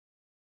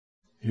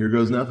Here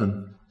goes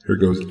nothing. Here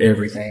goes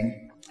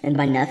everything. And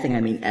by nothing, I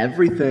mean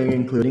everything,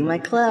 including my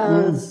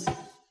clothes.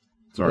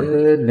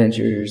 Sorry.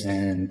 Adventures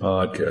and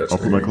podcasts. I'll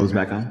put my clothes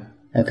back on.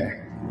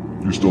 Okay.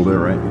 You're still there,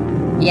 right?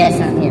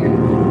 Yes, I'm here.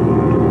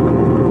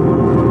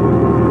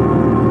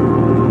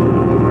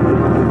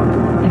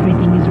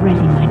 Everything is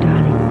ready, my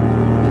darling.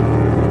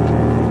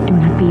 Do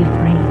not be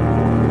afraid.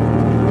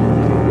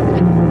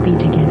 Soon we'll be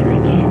together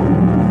again.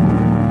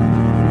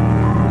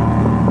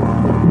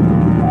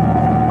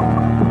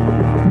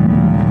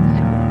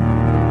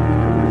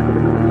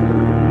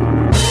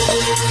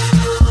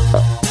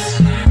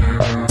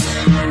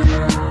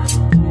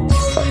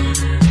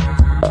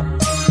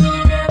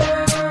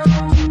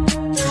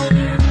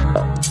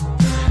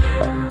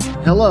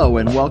 Hello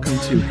and welcome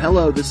to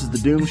Hello, This is the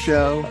Doom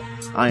Show.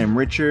 I am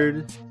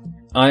Richard.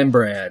 I'm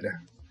Brad.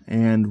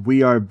 And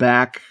we are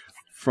back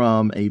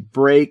from a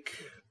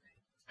break.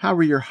 How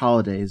were your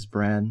holidays,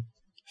 Brad?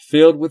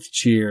 Filled with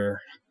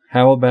cheer.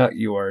 How about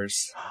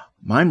yours?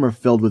 Mine were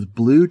filled with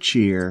blue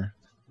cheer.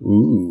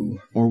 Ooh.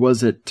 Or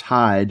was it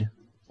Tide?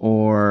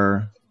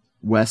 Or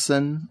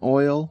Wesson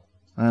oil?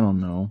 I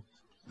don't know.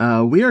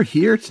 We are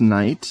here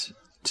tonight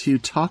to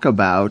talk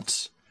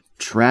about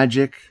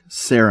Tragic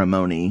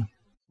Ceremony.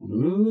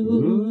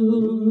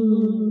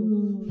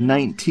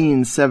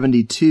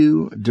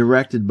 1972,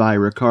 directed by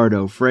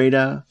Riccardo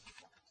Freda.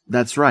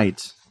 That's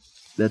right.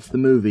 That's the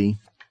movie.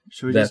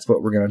 That's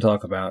what we're going to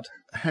talk about.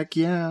 Heck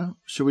yeah.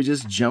 Should we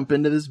just jump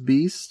into this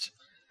beast?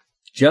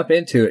 Jump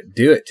into it.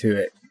 Do it to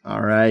it.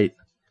 All right.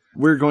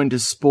 We're going to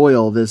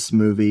spoil this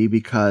movie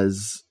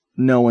because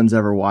no one's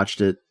ever watched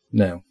it.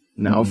 No.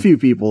 No, a few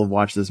people have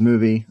watched this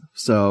movie.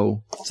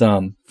 So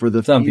Some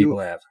people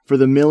have. For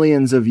the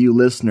millions of you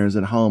listeners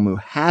at home who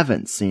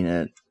haven't seen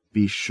it,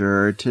 be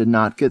sure to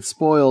not get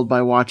spoiled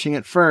by watching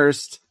it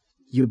first.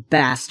 You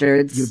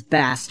bastards. You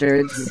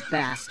bastards. You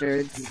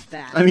bastards. You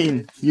bastards. I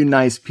mean, you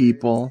nice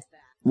people.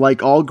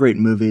 Like all great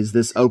movies,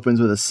 this opens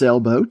with a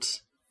sailboat.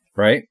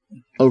 Right?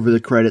 Over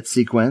the credit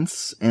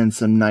sequence and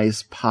some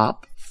nice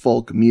pop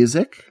folk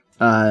music.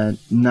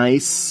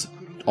 Nice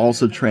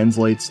also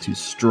translates to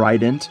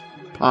strident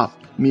pop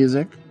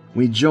music.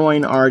 We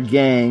join our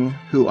gang,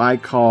 who I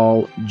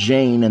call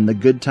Jane and the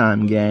Good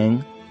Time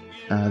Gang.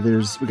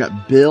 We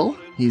got Bill.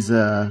 He's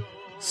a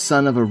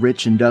son of a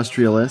rich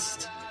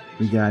industrialist.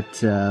 We got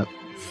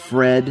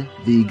Fred,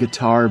 the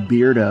guitar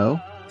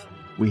beardo.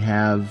 We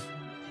have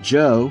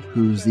Joe,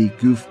 who's the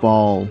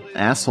goofball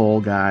asshole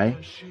guy.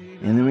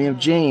 And then we have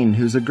Jane,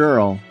 who's a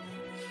girl.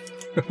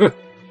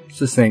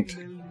 Succinct.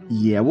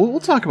 Yeah, we'll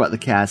talk about the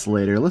cast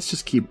later. Let's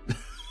just keep...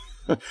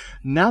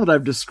 Now that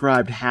I've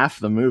described half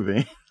the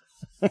movie...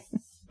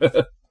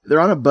 They're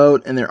on a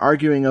boat and they're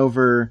arguing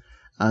over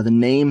the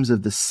names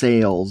of the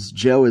sails.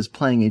 Joe is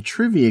playing a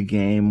trivia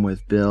game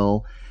with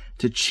Bill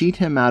to cheat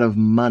him out of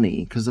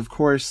money. Because, of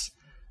course,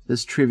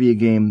 this trivia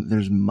game,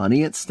 there's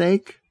money at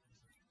stake.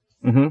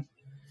 Mm-hmm.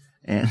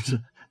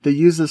 And they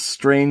use a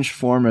strange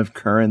form of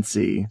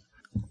currency.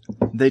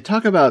 They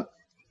talk about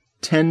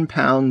 10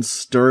 pounds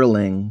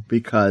sterling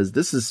because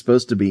this is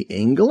supposed to be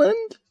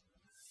England?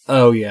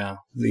 Oh, yeah.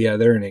 Yeah,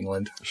 they're in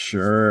England.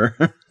 Sure.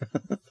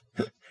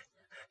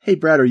 Hey,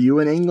 Brad, are you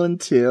in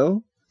England,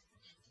 too?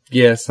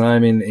 Yes,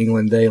 I'm in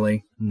England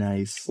daily.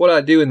 Nice. What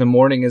I do in the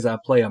morning is I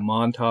play a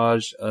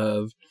montage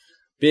of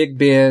Big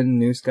Ben,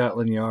 New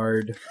Scotland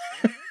Yard,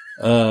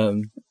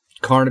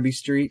 Carnaby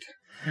Street.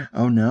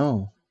 Oh,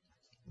 no.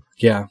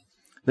 Yeah.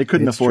 They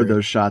couldn't afford true.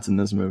 those shots in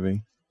this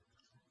movie.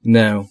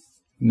 No,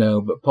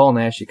 but Paul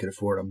Naschy could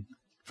afford them.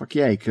 Fuck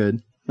yeah, he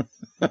could.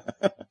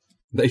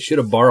 They should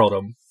have borrowed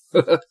them.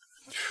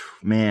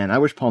 Man, I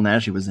wish Paul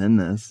Naschy was in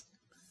this.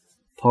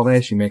 Paul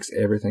Naschy makes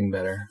everything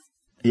better.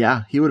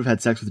 Yeah, he would have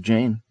had sex with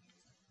Jane.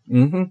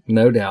 Mm-hmm,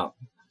 no doubt.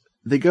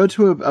 They go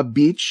to a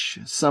beach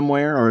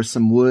somewhere or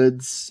some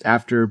woods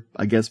after,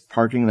 I guess,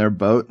 parking their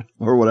boat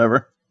or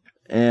whatever.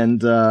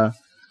 And they're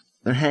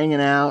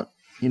hanging out,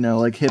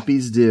 like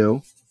hippies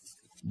do.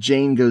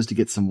 Jane goes to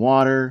get some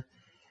water,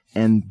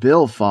 and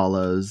Bill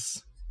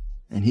follows,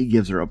 and he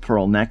gives her a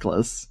pearl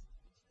necklace.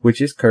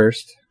 Which is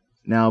cursed.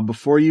 Now,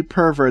 before you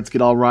perverts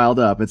get all riled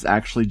up, it's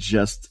actually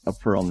just a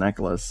pearl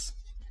necklace.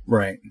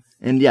 Right.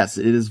 And yes,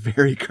 it is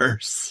very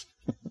cursed.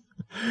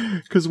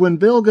 Because when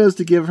Bill goes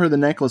to give her the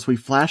necklace, we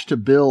flash to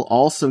Bill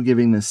also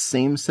giving the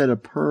same set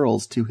of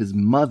pearls to his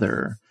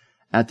mother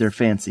at their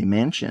fancy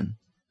mansion.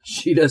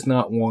 She does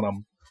not want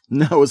them.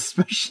 No,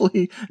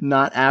 especially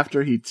not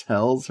after he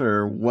tells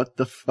her what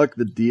the fuck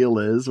the deal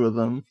is with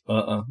them.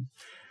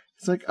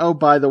 It's like, oh,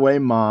 by the way,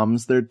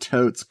 moms, they're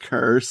totes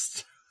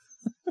cursed.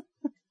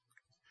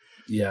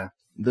 Yeah.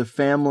 The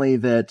family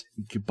that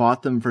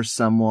bought them for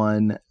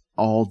someone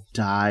all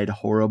died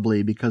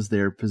horribly because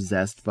they're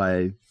possessed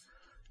by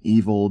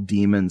evil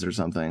demons or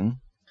something.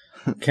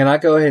 Can I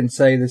go ahead and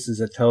say this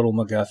is a total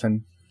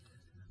MacGuffin?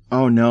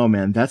 Oh no,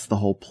 man, that's the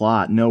whole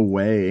plot. No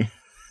way.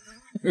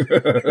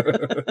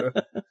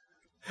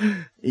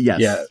 Yes.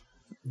 Yeah.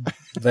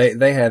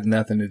 They had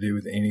nothing to do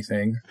with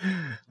anything.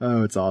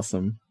 Oh, it's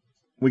awesome.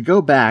 We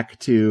go back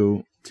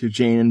to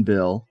Jane and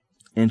Bill,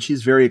 and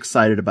she's very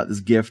excited about this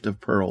gift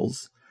of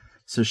pearls.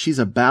 So she's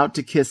about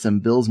to kiss him.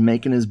 Bill's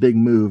making his big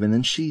move, and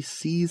then she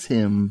sees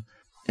him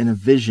in a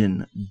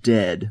vision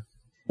dead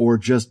or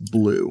just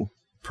blue.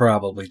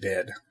 Probably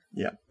dead.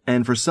 Yeah.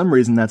 And for some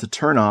reason, that's a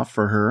turnoff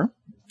for her.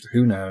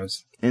 Who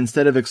knows?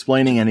 Instead of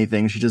explaining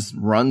anything, she just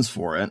runs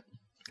for it,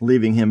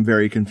 leaving him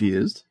very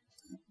confused.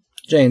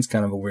 Jane's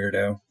kind of a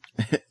weirdo.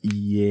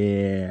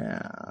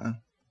 Yeah.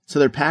 So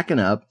they're packing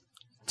up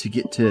to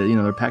get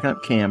to, they're packing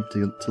up camp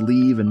to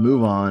leave and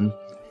move on.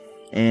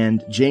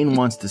 And Jane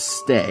wants to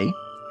stay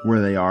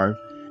where they are.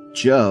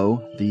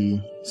 Joe, the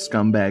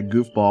scumbag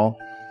goofball,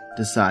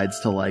 decides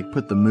to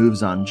put the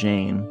moves on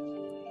Jane.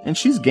 And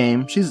she's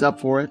game. She's up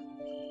for it.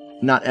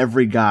 Not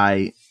every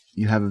guy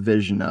you have a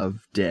vision of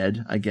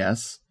dead, I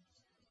guess.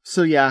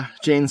 So yeah,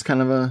 Jane's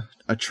kind of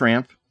a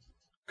tramp.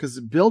 Because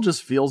Bill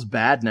just feels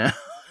bad now.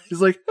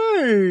 He's like,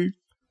 hey,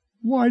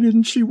 why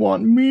didn't she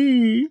want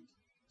me?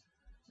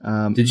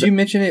 Did you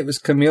mention it was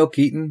Camille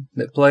Keaton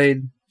that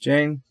played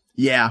Jane?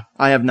 Yeah,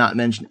 I have not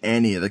mentioned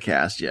any of the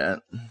cast yet.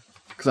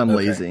 Because I'm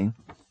lazy.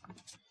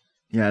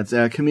 Yeah, it's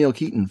Camille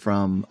Keaton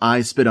from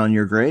I Spit on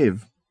Your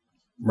Grave.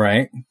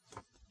 Right.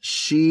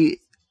 She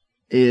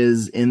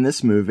is in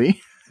this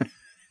movie.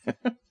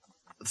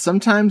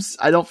 Sometimes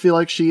I don't feel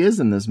like she is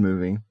in this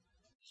movie.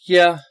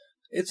 Yeah,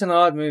 it's an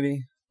odd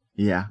movie.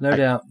 Yeah. No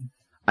doubt.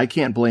 I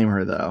can't blame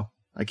her, though.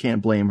 I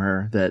can't blame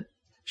her that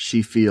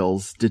she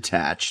feels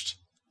detached.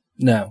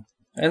 No.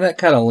 And that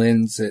kind of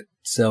lends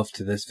itself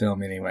to this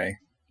film anyway.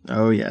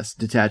 Oh, yes.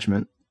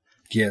 Detachment.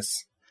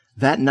 Yes.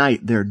 That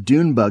night, their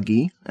dune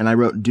buggy, and I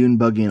wrote dune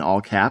buggy in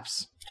all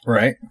caps.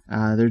 Right.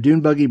 Their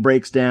dune buggy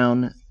breaks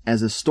down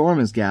as a storm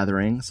is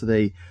gathering, so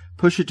they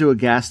push it to a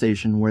gas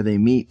station where they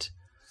meet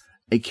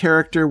a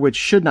character which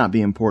should not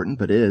be important,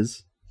 but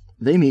is.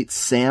 They meet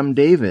Sam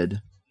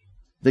David,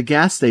 the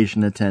gas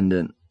station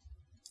attendant.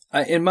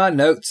 In my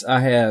notes, I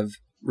have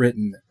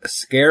written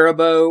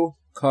Scarabo,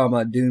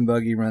 dune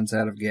buggy runs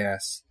out of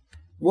gas.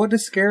 What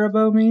does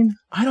Scarabo mean?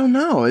 I don't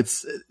know.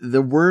 It's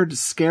the word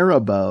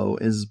Scarabo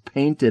is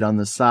painted on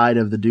the side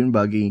of the dune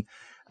buggy.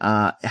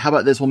 How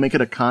about this? We'll make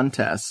it a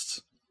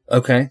contest.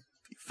 Okay.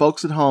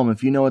 Folks at home,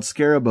 if you know what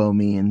Scarabo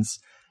means,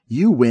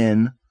 you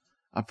win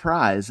a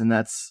prize, and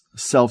that's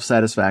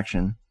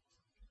self-satisfaction.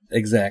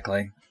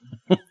 Exactly.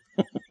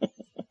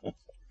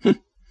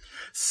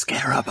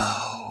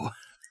 Scarabo.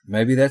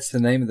 Maybe that's the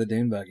name of the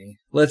dune buggy.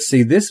 Let's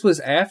see. This was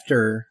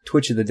after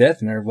Twitch of the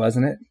Death Nerve,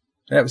 wasn't it?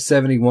 That was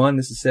 71.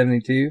 This is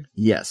 72.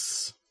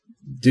 Yes.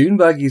 Dune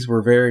buggies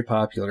were very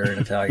popular in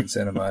Italian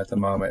cinema at the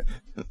moment.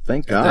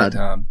 Thank God. At that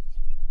time.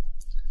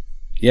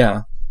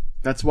 Yeah.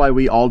 That's why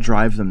we all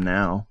drive them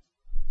now.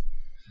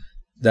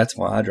 That's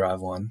why I drive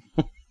one.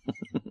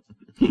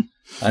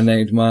 I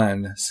named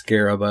mine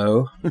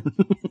Scarabo.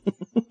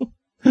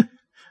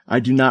 I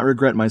do not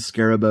regret my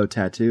Scarabo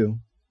tattoo.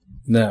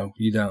 No,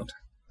 you don't.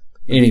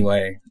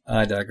 Anyway,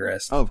 I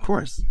digress. Oh, of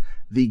course.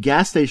 The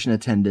gas station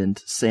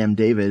attendant, Sam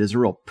David, is a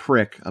real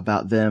prick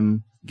about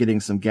them getting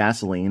some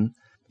gasoline.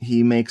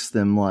 He makes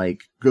them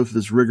go through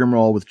this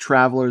rigmarole with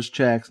traveler's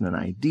checks and an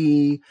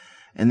ID,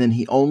 and then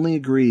he only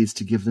agrees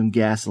to give them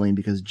gasoline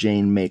because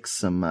Jane makes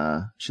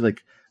some, she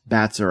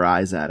bats her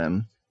eyes at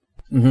him.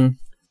 Mm-hmm.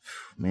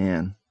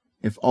 Man,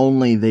 if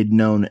only they'd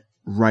known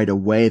right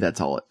away that's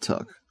all it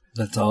took.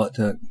 That's all it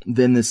took.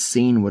 Then this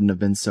scene wouldn't have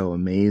been so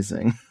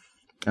amazing.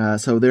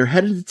 So they're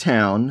headed to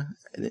town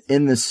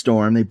in this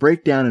storm. They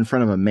break down in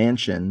front of a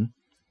mansion,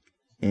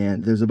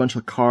 and there's a bunch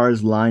of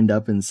cars lined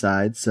up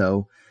inside.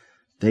 So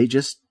they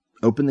just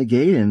open the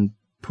gate and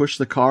push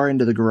the car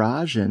into the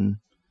garage, and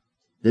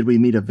then we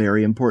meet a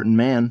very important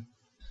man.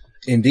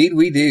 Indeed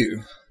we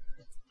do.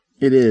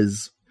 It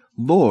is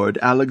Lord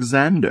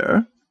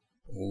Alexander.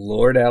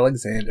 Lord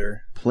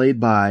Alexander. Played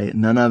by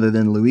none other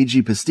than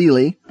Luigi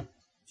Pistilli.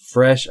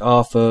 Fresh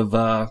off of,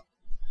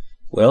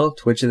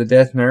 Twitch of the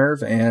Death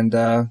Nerve and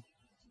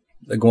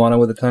Iguana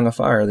with a Tongue of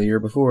Fire the year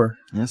before.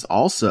 Yes,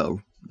 also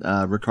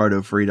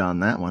Riccardo Freda on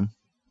that one.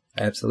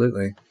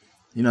 Absolutely.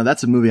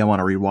 That's a movie I want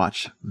to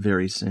rewatch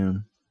very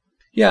soon.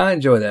 Yeah, I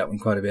enjoy that one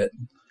quite a bit.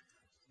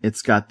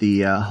 It's got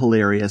the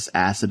hilarious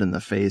acid in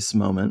the face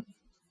moment.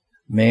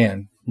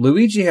 Man,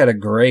 Luigi had a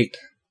great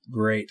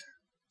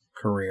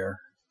career.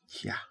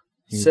 Yeah.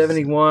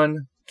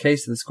 71,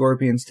 Case of the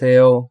Scorpion's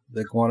Tail,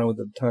 The Iguana with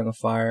the Tongue of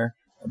Fire,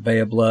 Bay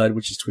of Blood,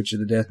 which is Twitch of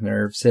the Death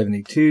Nerve,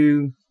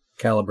 72,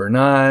 Caliber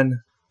 9,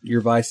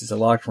 Your Vice is a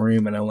Locked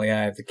Room and Only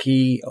I Have the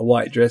Key, A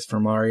White Dress for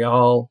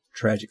Marial,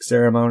 Tragic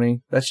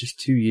Ceremony. That's just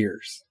 2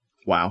 years.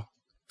 Wow.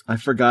 I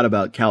forgot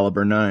about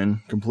Caliber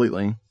 9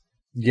 completely.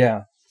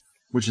 Yeah.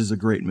 Which is a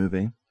great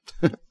movie.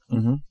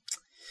 Mm-hmm.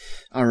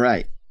 All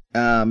right.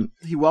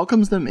 He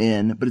welcomes them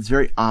in, but it's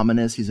very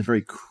ominous. He's a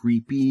very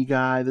creepy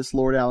guy, this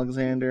Lord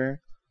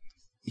Alexander.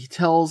 He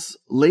tells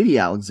Lady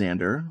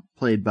Alexander,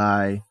 played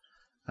by,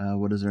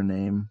 what is her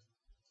name?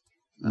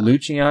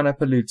 Luciana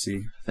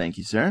Paluzzi. Thank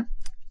you, sir.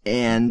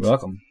 And You're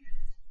welcome.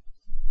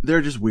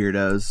 They're just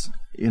weirdos.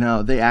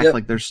 They act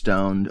like they're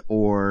stoned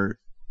or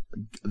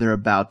they're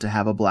about to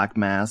have a black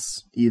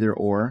mass, either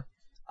or.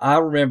 I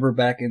remember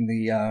back in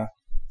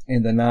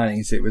in the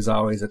 90s, it was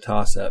always a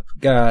toss-up.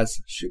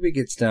 Guys, should we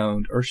get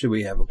stoned or should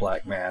we have a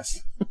black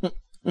mass?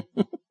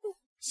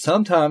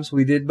 Sometimes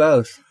we did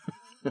both.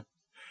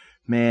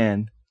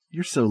 Man,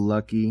 you're so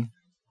lucky.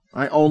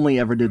 I only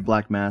ever did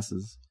black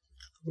masses.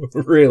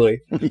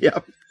 Really?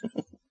 Yep.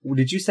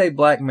 Did you say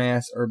black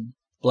mass or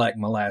black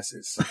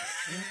molasses?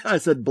 I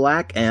said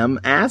black M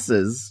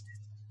asses.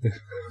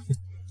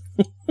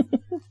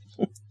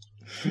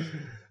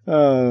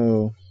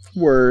 Oh,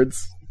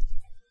 words.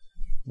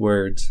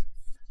 Words.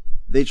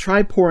 They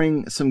try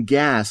pouring some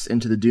gas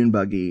into the dune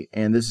buggy,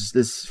 and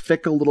this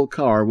fickle little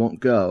car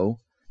won't go.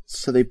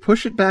 So they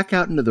push it back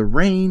out into the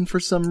rain for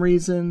some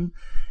reason,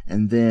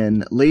 and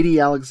then Lady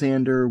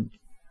Alexander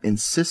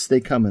insists they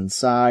come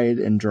inside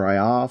and dry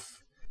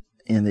off,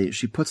 and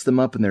she puts them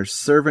up in their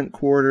servant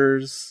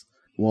quarters.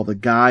 While the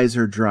guys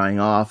are drying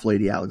off,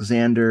 Lady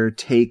Alexander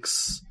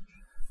takes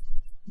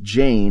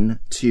Jane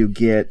to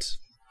get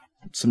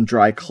some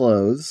dry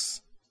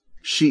clothes.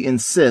 She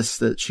insists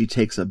that she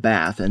takes a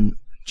bath, and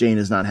Jane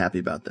is not happy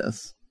about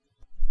this.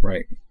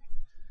 Right.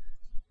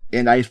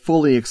 And I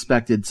fully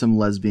expected some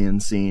lesbian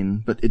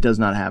scene, but it does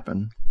not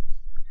happen.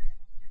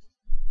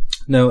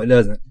 No, it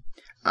doesn't.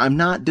 I'm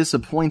not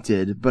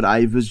disappointed, but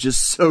I was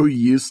just so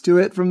used to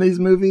it from these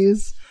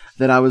movies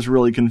that I was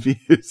really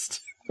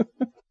confused.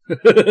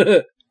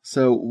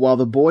 So while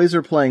the boys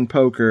are playing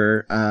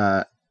poker,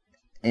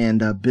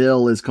 and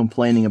Bill is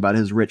complaining about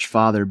his rich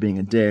father being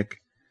a dick,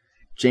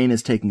 Jane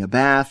is taking a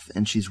bath,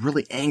 and she's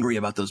really angry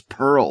about those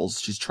pearls.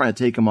 She's trying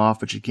to take them off,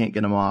 but she can't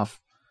get them off.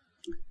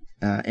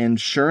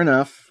 And sure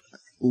enough,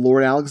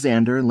 Lord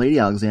Alexander and Lady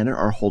Alexander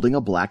are holding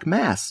a black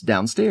mass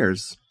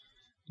downstairs.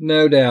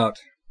 No doubt.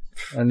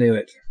 I knew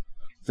it.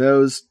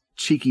 Those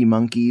cheeky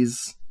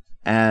monkeys,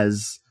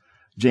 as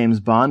James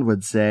Bond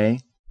would say.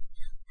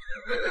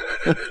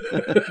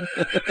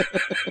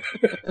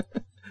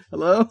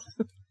 Hello?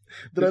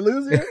 Did I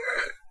lose you?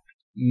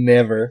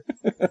 Never.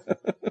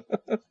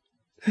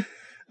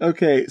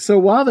 Okay, so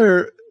while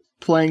they're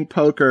playing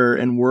poker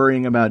and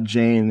worrying about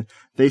Jane,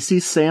 they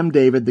see Sam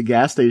David, the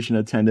gas station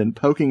attendant,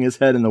 poking his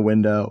head in the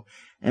window,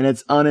 and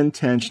it's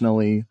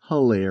unintentionally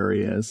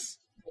hilarious.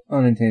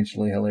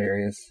 Unintentionally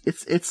hilarious.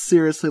 It's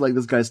seriously like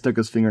this guy stuck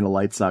his finger in a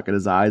light socket.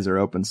 His eyes are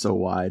open so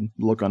wide.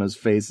 The look on his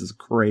face is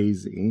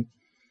crazy.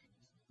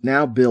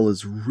 Now Bill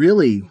is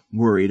really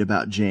worried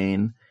about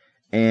Jane,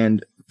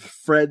 and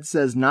Fred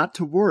says not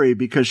to worry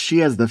because she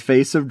has the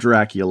face of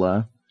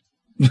Dracula.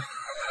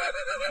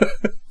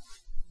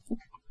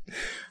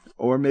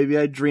 Or maybe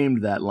I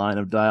dreamed that line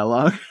of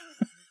dialogue.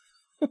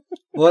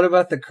 What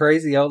about the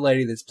crazy old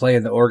lady that's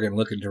playing the organ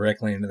looking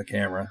directly into the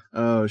camera?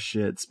 Oh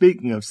shit.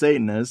 Speaking of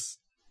Satanists,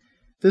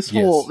 this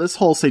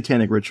whole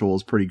satanic ritual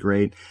is pretty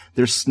great.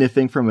 They're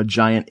sniffing from a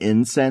giant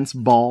incense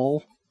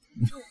ball.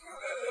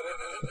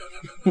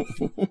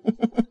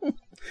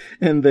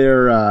 And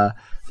they're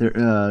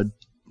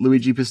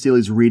Luigi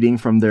Pistilli's reading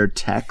from their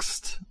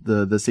text,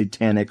 the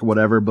satanic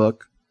whatever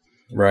book.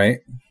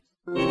 Right.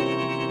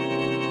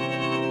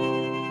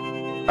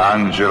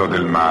 Angelo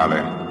del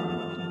male,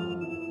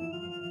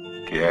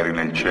 che eri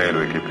nel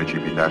cielo e che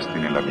precipitasti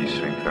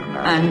nell'abisso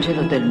infernale.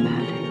 Angelo del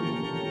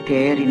male,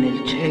 che eri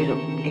nel cielo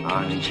e che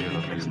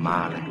Angelo del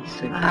male,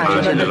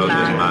 Angelo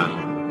del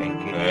male,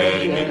 che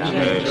eri nel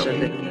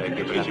cielo e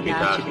che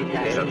precipitasti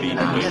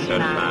nell'abisso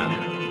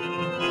infernale.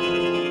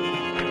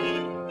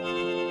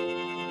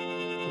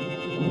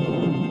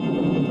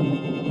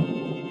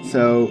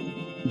 So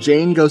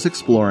Jane goes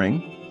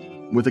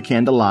exploring with a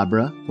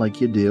candelabra, like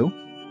you do.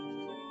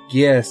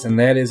 Yes, and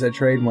that is a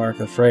trademark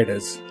of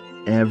Freda's.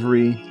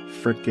 Every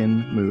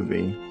frickin'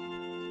 movie.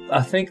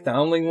 I think the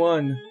only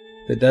one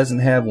that doesn't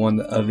have one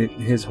of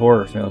his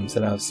horror films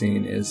that I've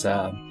seen is,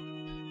 I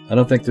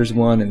don't think there's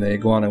one in The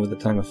Iguana with the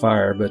Tongue of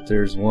Fire, but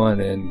there's one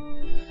in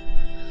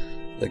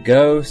The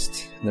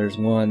Ghost, there's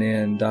one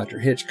in Dr.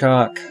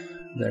 Hitchcock,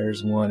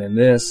 there's one in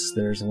this,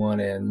 there's one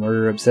in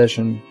Murder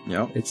Obsession.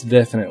 Yep. It's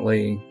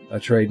definitely a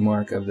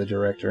trademark of the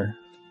director.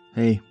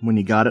 Hey, when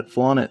you got it,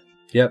 flaunt it.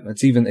 Yep,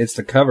 it's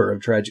the cover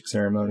of Tragic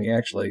Ceremony,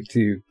 actually,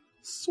 too.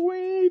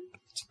 Sweet.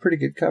 It's a pretty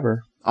good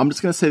cover. I'm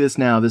just going to say this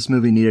now. This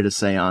movie needed a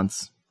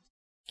seance.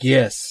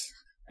 Yes.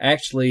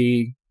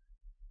 Actually,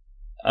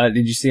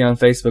 did you see on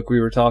Facebook we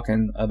were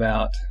talking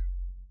about,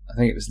 I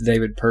think it was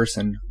David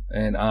Person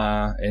and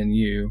I and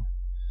you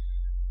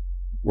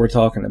were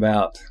talking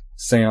about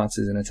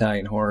seances in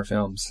Italian horror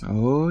films.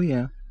 Oh,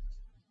 yeah.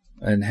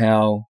 And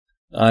how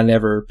I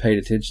never paid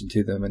attention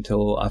to them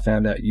until I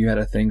found out you had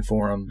a thing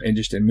for them, and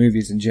just in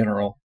movies in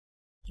general.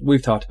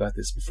 We've talked about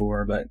this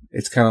before, but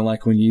it's kind of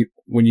like when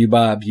you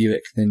buy a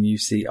Buick, then you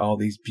see all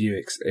these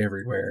Buicks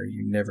everywhere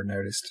you never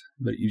noticed,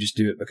 but you just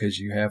do it because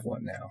you have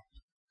one now.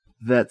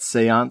 That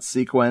seance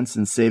sequence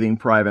in Saving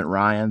Private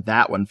Ryan,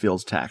 that one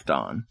feels tacked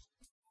on.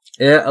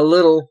 Yeah, a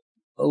little.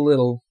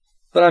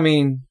 But I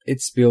mean,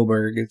 it's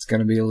Spielberg. It's going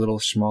to be a little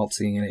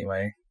schmaltzy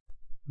anyway.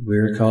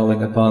 We're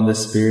calling upon the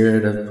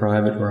spirit of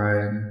Private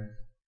Ryan.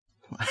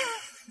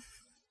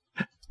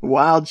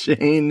 While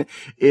Jane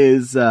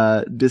is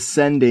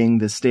descending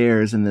the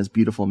stairs in this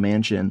beautiful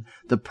mansion,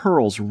 the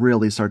pearls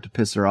really start to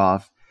piss her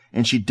off,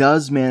 and she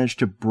does manage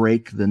to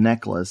break the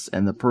necklace,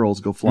 and the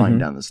pearls go flying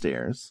down the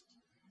stairs.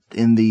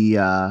 In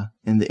the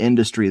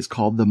industry, it's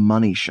called the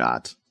money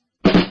shot.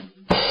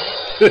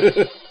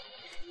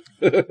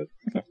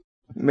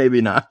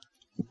 Maybe not.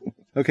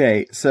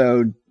 Okay,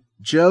 so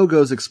Joe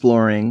goes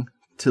exploring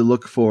to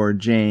look for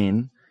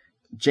Jane.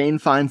 Jane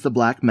finds the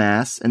black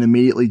mass and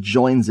immediately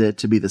joins it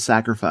to be the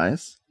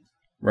sacrifice.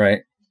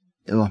 Right.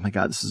 Oh my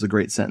God, this is a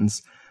great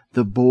sentence.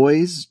 The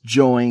boys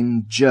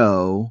join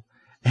Joe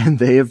and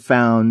they have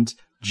found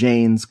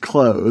Jane's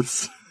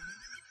clothes.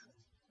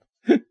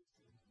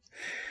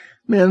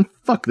 Man,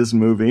 fuck this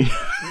movie.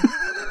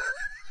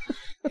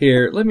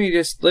 Here, let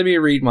me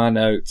read my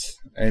notes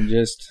and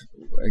just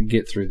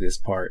get through this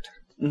part.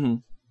 Mm-hmm.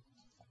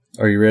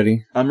 Are you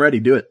ready? I'm ready.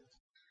 Do it.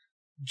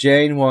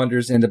 Jane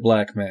wanders into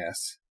Black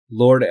Mass.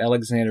 Lord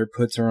Alexander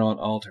puts her on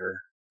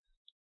altar.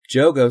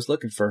 Joe goes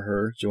looking for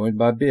her, joined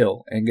by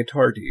Bill and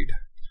Guitar Dude.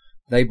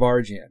 They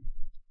barge in.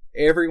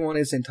 Everyone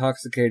is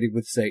intoxicated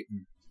with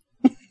Satan.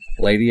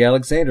 Lady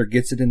Alexander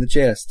gets it in the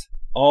chest.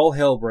 All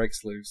hell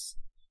breaks loose.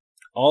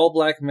 All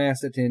Black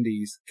Mass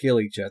attendees kill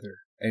each other,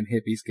 and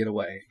hippies get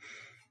away.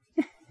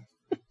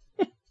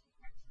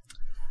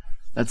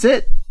 That's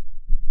it.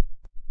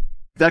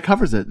 That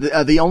covers it.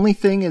 The only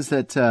thing is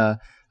that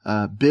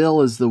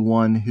Bill is the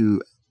one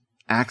who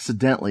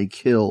accidentally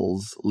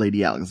kills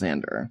Lady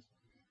Alexander.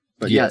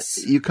 But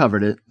yes, you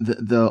covered it.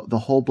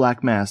 The whole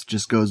Black Mass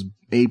just goes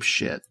ape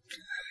shit.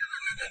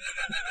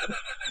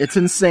 It's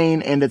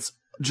insane, and it's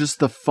just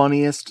the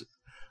funniest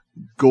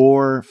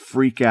gore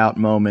freak out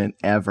moment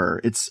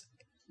ever.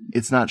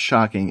 It's not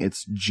shocking.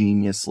 It's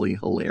geniusly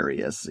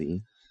hilarious-y.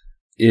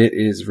 It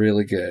is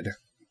really good.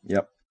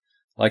 Yep.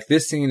 Like,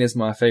 this scene is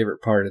my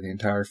favorite part of the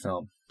entire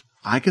film.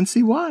 I can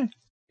see why.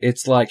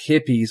 It's like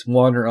hippies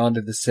wander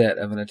onto the set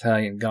of an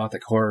Italian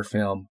Gothic horror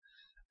film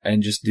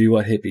and just do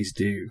what hippies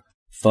do.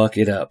 Fuck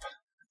it up.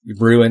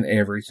 Ruin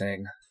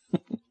everything.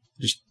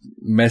 Just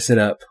mess it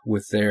up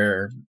with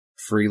their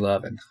free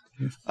loving.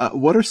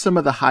 What are some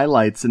of the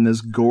highlights in this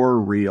gore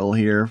reel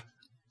here?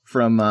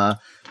 From,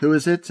 who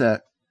is it?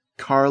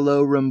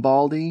 Carlo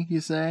Rambaldi,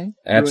 you say?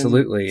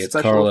 Absolutely. It's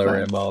Carlo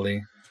effects.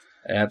 Rambaldi.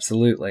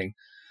 Absolutely.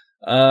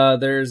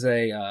 There's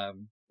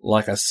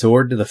like a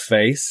sword to the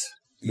face.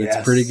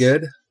 That's pretty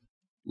good.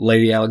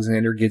 Lady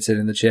Alexander gets it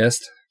in the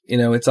chest. You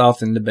know, it's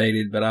often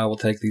debated, but I will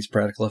take these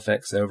practical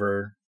effects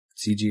over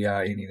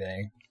CGI any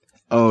day.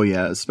 Oh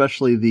yeah,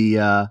 especially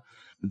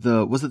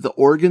was it the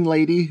organ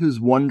lady who's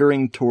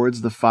wandering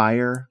towards the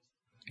fire?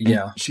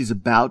 Yeah. She's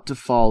about to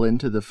fall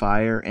into the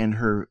fire, and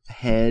her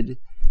head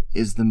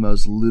is the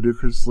most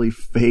ludicrously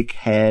fake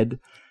head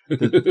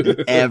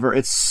ever.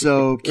 It's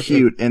so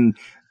cute, and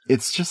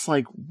it's just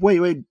like,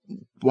 wait,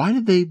 why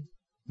did they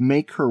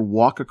make her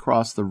walk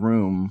across the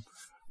room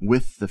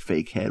with the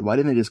fake head? Why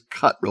didn't they just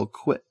cut real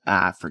quick?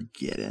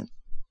 Forget it.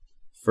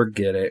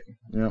 Forget it.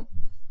 Yep.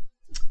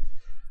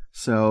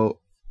 So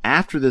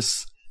after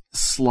this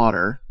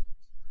slaughter,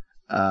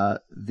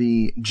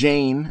 the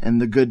Jane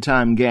and the Good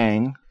Time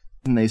Gang,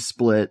 and they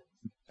split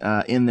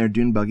in their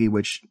dune buggy,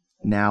 which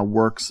now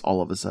works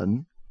all of a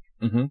sudden.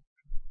 Mm-hmm.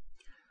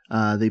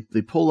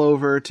 They pull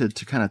over to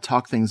kind of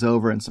talk things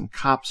over, and some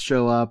cops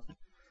show up.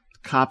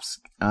 Cops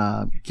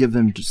give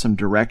them some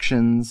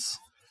directions.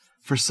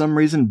 For some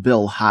reason,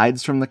 Bill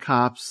hides from the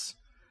cops.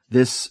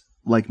 This,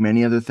 like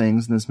many other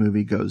things in this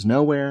movie, goes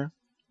nowhere.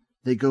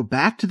 They go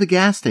back to the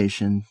gas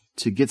station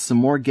to get some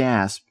more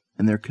gas,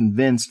 and they're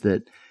convinced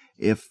that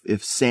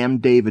if Sam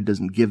David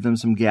doesn't give them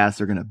some gas,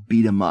 they're going to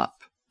beat him up.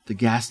 The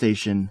gas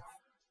station,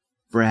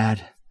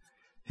 Brad,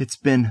 it's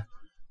been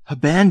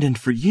abandoned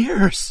for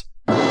years.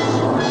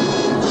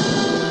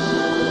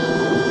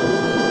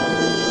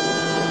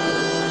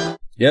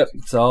 Yep,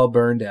 it's all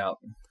burned out.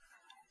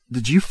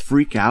 Did you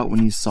freak out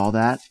when you saw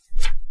that?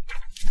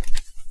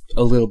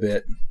 A little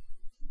bit.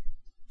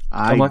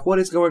 I'm like, what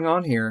is going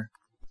on here?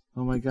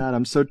 Oh my God,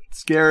 I'm so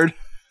scared.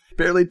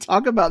 Barely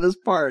talk about this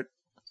part.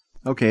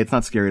 Okay, it's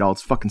not scary at all.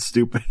 It's fucking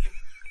stupid.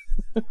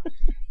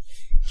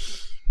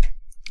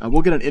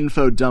 We'll get an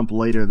info dump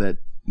later that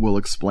will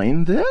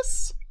explain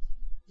this.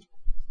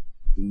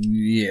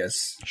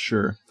 Yes.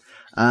 Sure.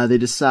 They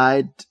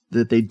decide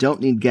that they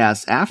don't need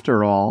gas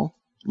after all.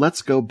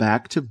 Let's go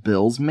back to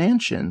Bill's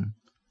mansion.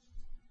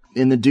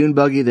 In the dune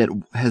buggy that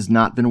has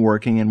not been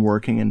working and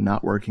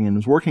not working and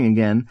was working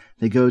again,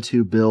 they go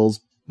to Bill's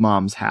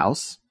mom's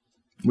house,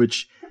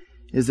 which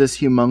is this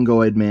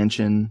humongoid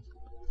mansion.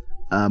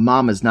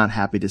 Mom is not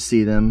happy to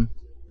see them.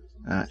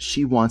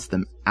 She wants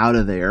them out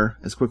of there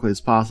as quickly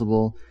as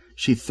possible.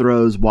 She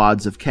throws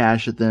wads of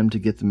cash at them to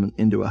get them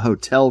into a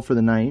hotel for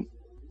the night.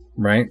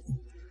 Right.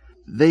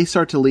 They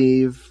start to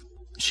leave.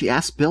 She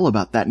asks Bill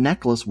about that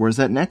necklace. Where's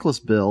that necklace,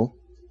 Bill?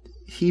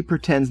 He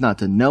pretends not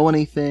to know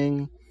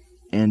anything.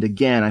 And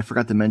again, I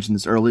forgot to mention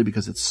this early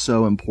because it's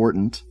so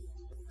important.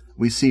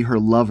 We see her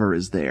lover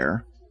is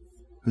there,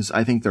 who's,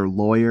 I think, their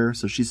lawyer.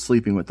 So she's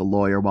sleeping with the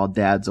lawyer while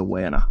Dad's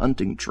away on a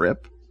hunting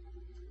trip.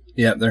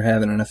 Yep, they're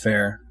having an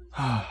affair.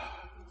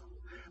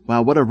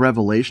 Wow, what a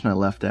revelation I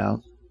left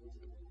out.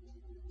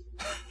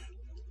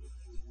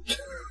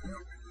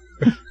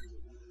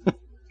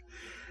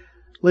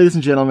 Ladies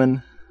and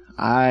gentlemen,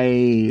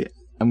 I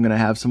am going to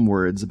have some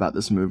words about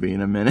this movie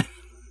in a minute.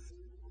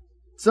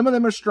 Some of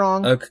them are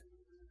strong. Okay.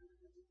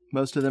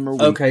 Most of them are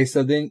weak. Okay,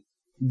 so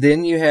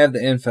then you have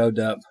the info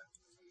dump,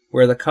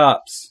 where the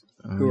cops,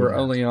 who are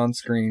only on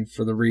screen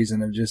for the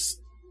reason of just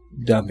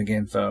dumping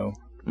info,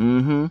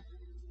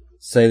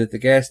 say that the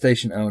gas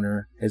station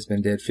owner has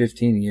been dead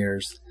 15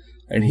 years,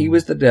 and he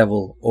was the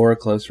devil or a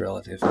close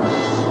relative.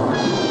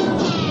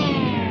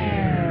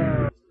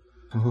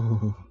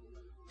 Oh,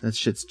 that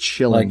shit's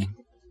chilling. Like,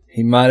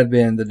 he might have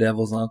been the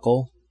devil's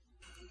uncle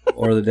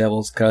or the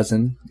devil's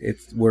cousin.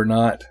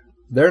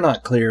 They're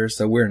not clear,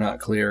 so we're not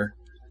clear.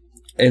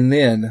 And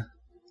then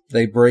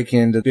they break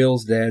into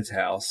Bill's dad's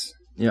house.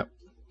 Yep.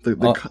 The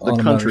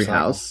country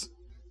house.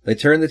 They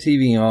turn the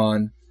TV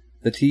on.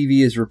 The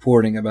TV is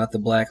reporting about the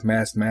Black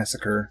Mass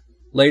Massacre.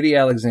 Lady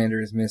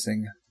Alexander is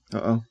missing.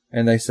 Uh-oh.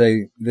 And they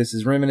say this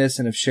is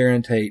reminiscent of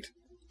Sharon Tate.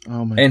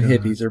 Oh my and God.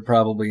 hippies are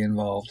probably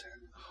involved.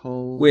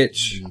 Holy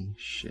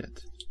shit.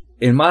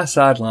 In my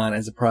sideline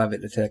as a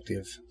private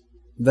detective,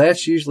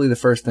 that's usually the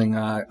first thing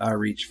I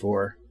reach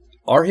for.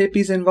 Are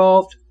hippies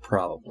involved?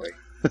 Probably.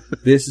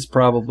 This is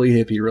probably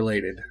hippie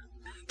related.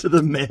 To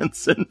the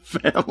Manson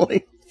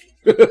family.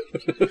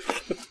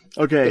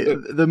 Okay,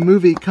 the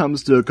movie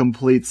comes to a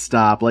complete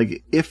stop.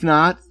 Like, if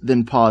not,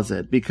 then pause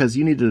it, because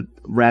you need to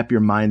wrap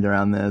your mind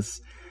around this.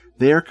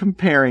 They're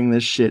comparing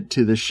this shit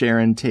to the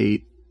Sharon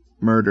Tate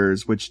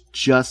murders, which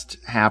just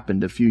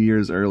happened a few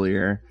years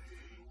earlier.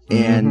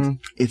 And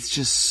it's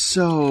just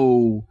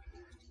so,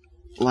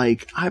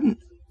 like,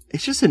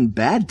 it's just in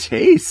bad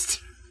taste.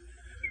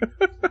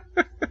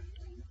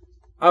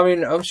 I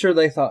mean, I'm sure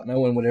they thought no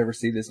one would ever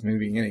see this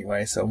movie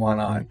anyway, so why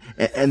not?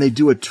 And they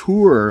do a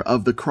tour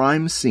of the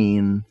crime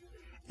scene,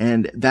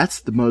 and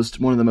that's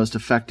one of the most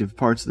effective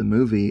parts of the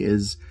movie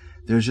is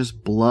there's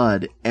just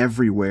blood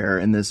everywhere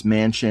in this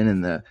mansion,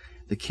 and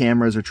the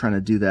cameras are trying to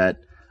do that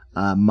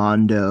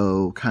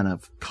Mondo kind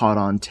of caught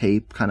on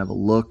tape kind of a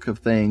look of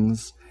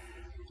things.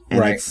 And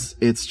right.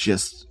 It's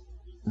just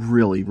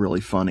really, really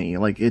funny.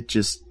 Like, it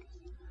just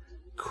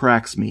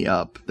cracks me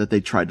up that they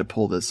tried to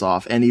pull this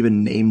off and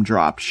even name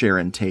dropped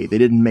Sharon Tate. They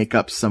didn't make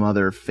up some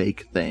other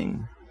fake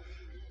thing.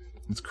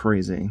 It's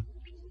crazy.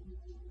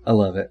 I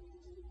love it.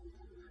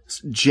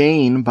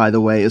 Jane, by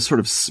the way, is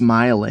sort of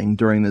smiling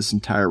during this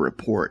entire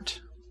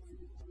report.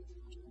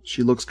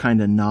 She looks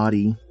kind of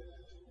naughty.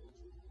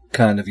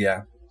 Kind of,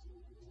 yeah.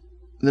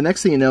 The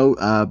next thing you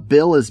know,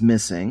 Bill is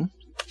missing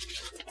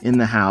in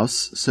the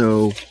house,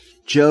 so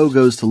Joe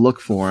goes to look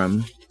for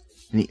him,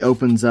 and he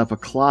opens up a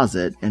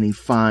closet, and he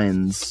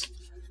finds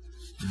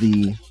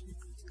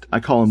I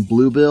call him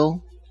Blue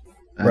Bill.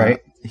 Right.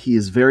 He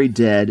is very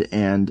dead,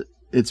 and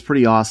it's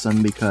pretty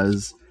awesome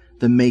because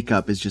the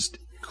makeup is just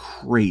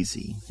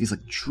crazy. He's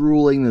like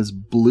drooling this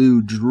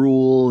blue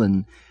drool,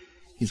 and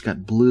he's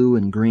got blue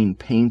and green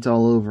paint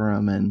all over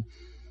him, and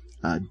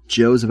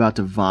Joe's about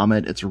to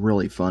vomit. It's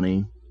really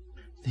funny.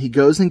 He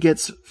goes and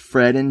gets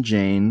Fred and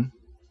Jane,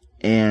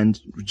 and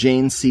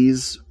Jane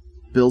sees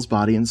Bill's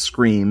body and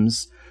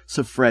screams,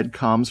 so Fred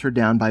calms her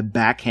down by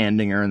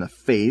backhanding her in the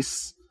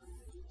face.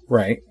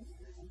 Right.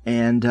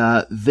 And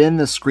then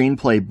the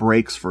screenplay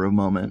breaks for a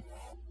moment.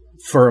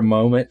 For a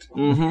moment?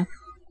 Mm-hmm.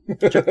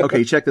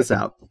 Okay, check this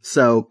out.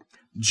 So,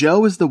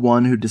 Joe is the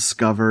one who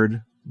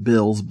discovered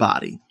Bill's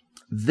body.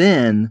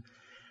 Then,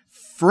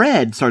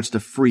 Fred starts to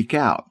freak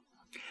out.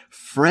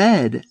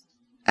 Fred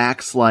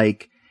acts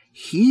like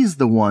he's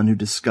the one who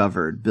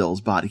discovered Bill's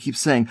body. He keeps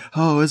saying,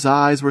 oh, his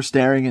eyes were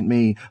staring at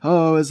me.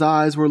 Oh, his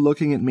eyes were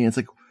looking at me. It's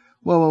like,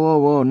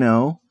 whoa,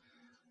 no.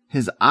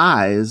 His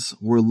eyes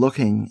were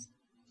looking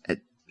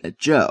at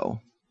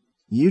Joe.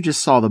 You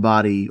just saw the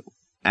body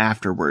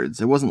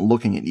afterwards. It wasn't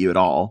looking at you at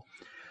all.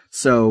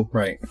 So,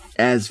 right.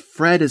 As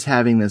Fred is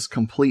having this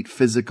complete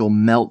physical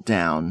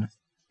meltdown,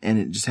 and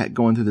it just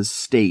going through this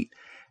state,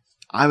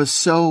 I was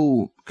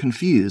so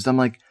confused. I'm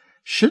like,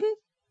 shouldn't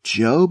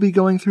Joe be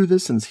going through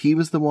this since he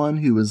was the one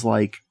who was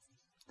like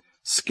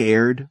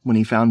scared when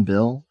he found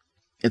Bill?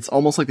 It's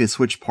almost like they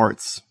switch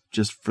parts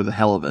just for the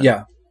hell of it.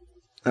 Yeah.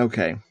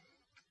 Okay.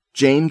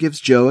 Jane gives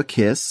Joe a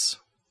kiss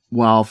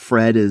while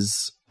Fred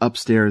is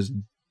upstairs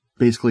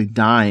basically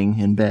dying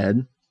in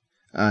bed.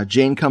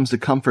 Jane comes to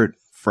comfort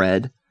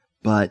Fred,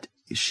 but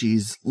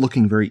she's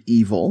looking very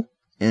evil.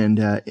 And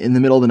in the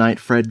middle of the night,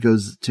 Fred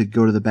goes to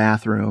the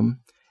bathroom,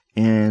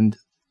 and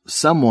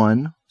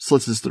someone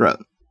slits his throat.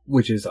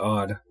 Which is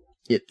odd.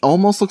 It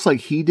almost looks like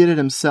he did it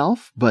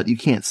himself, but you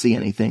can't see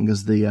anything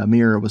because the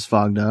mirror was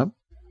fogged up.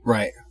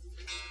 Right.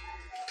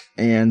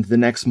 And the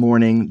next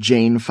morning,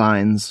 Jane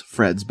finds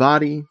Fred's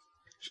body.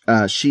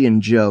 She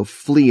and Joe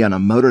flee on a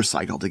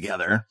motorcycle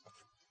together.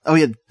 Oh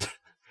yeah,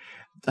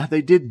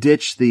 they did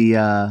ditch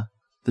the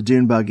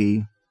dune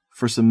buggy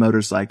for some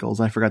motorcycles.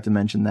 I forgot to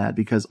mention that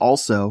because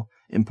also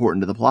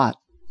important to the plot.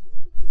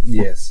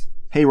 Yes.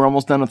 Hey, we're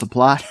almost done with the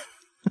plot.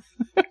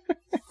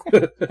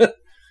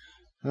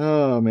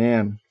 Oh,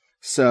 man.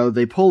 So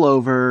they pull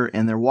over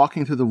and they're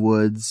walking through the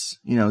woods.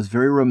 You know, it's a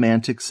very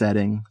romantic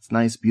setting. It's a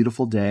nice,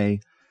 beautiful day.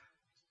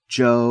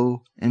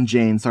 Joe and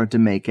Jane start to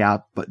make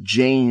out, but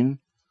Jane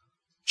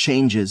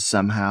changes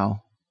somehow.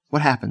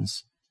 What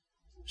happens?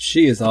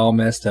 She is all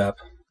messed up.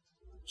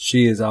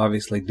 She is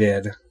obviously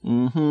dead.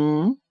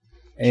 Mm-hmm.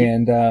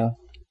 And,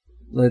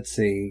 let's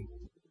see.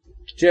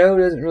 Joe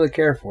doesn't really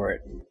care for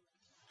it.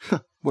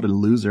 What a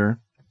loser.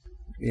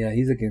 Yeah,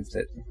 he's against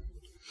it.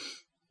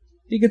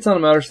 He gets on a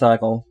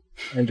motorcycle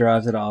and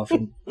drives it off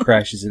and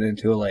crashes it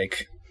into a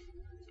lake.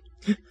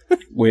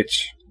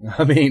 Which,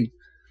 I mean,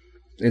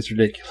 it's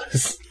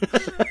ridiculous.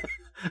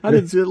 I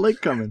didn't see the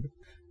lake coming.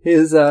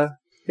 His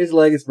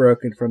leg is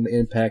broken from the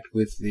impact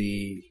with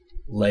the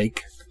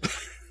lake.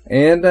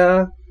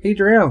 And he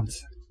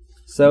drowns.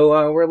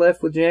 So we're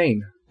left with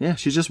Jane. Yeah,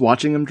 she's just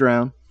watching him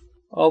drown.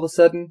 All of a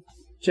sudden,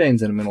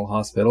 Jane's in a mental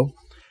hospital.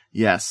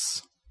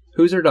 Yes.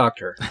 Who's her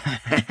doctor?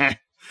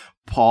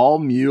 Paul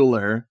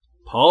Mueller.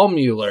 Paul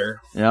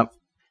Mueller. Yep.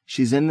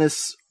 She's in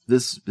this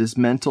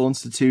mental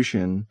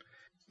institution.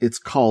 It's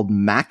called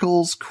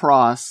Mackles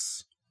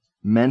Cross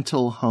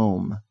Mental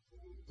Home.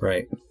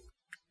 Right.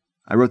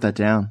 I wrote that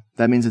down.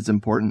 That means it's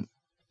important.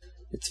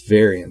 It's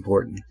very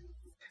important.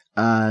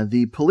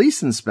 The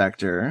police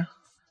inspector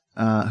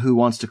who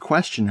wants to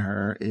question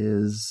her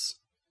is...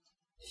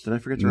 Did I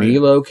forget to write it?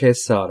 Milo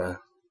Quesada.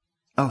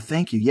 Oh,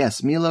 thank you.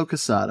 Yes, Milo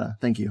Quesada.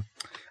 Thank you.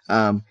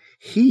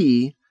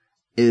 He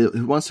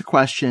wants to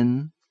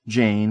question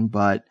Jane,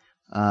 but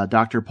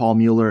Dr. Paul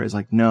Mueller is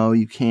like, no,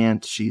 you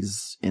can't.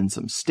 She's in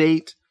some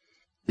state.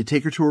 They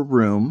take her to her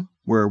room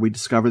where we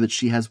discover that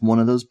she has one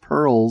of those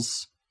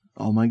pearls.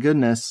 Oh my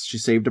goodness, she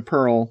saved a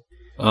pearl.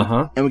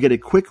 Uh-huh. And we get a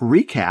quick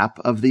recap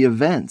of the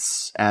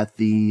events at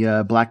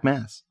the Black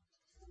Mass.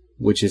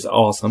 Which is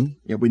awesome.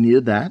 Yeah, we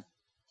needed that.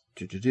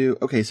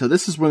 Okay, so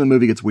this is when the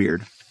movie gets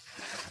weird.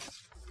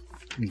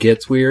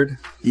 Gets weird?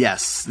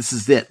 Yes, this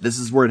is it. This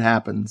is where it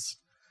happens.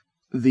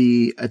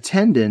 The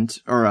attendant,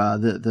 or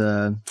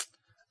the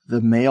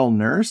male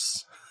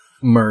nurse?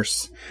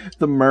 Nurse.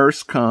 The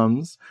nurse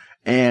comes,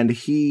 and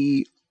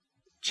he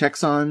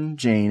checks on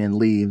Jane and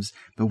leaves.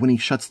 But when he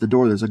shuts the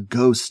door, there's a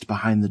ghost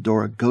behind the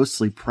door, a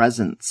ghostly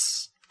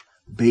presence,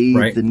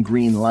 bathed in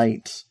green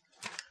light,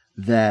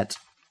 that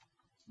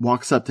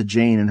walks up to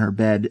Jane in her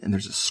bed, and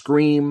there's a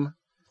scream.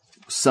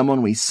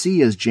 Someone we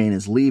see as Jane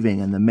is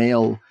leaving, and the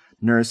male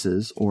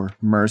nurses, or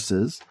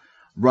nurses,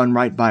 run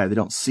right by her. They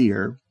don't see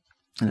her.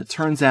 And it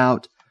turns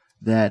out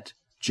that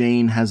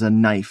Jane has a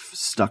knife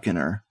stuck in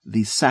her.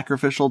 The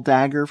sacrificial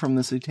dagger from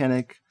the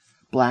satanic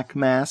Black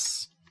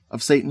Mass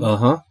of Satan.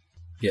 Uh-huh.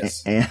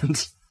 Yes.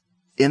 And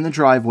in the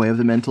driveway of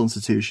the mental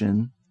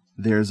institution,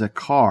 there's a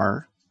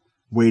car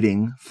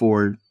waiting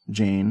for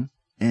Jane,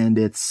 and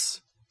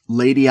it's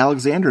Lady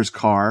Alexander's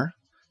car.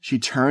 She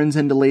turns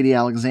into Lady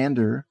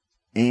Alexander,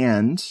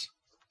 and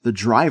the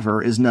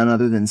driver is none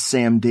other than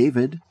Sam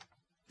David,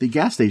 the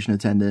gas station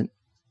attendant.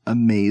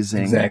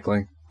 Amazing.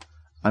 Exactly.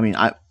 I mean,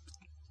 I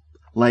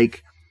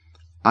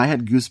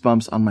had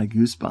goosebumps on my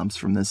goosebumps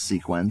from this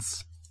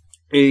sequence.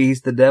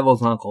 He's the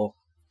devil's uncle.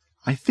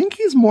 I think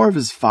he's more of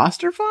his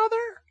foster father?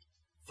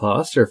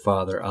 Foster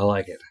father. I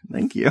like it.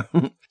 Thank you.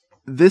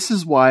 This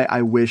is why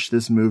I wish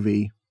this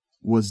movie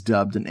was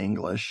dubbed in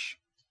English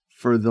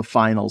for the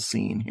final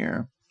scene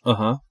here.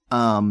 Uh-huh.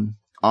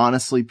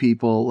 Honestly,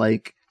 people,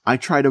 I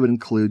try to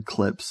include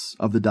clips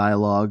of the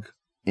dialogue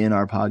in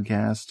our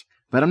podcast,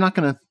 but I'm not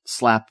going to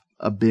slap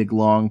a big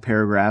long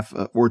paragraph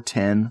or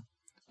 10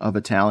 of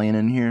Italian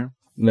in here.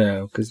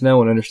 No, because no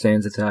one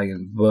understands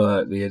Italian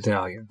but the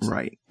Italians.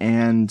 Right.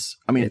 And,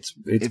 I mean, it's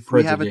if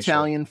we have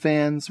Italian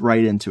fans,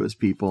 write into us,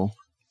 people.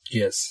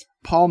 Yes.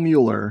 Paul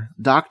Mueller,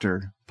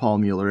 Dr. Paul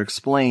Mueller,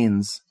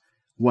 explains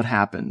what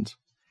happened.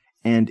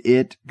 And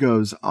it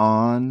goes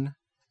on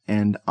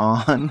and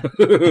on.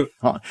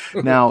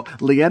 Now,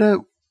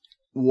 Lietta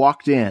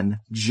walked in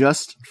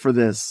just for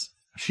this.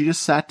 She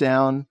just sat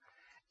down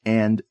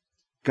and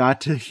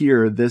got to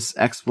hear this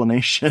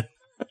explanation.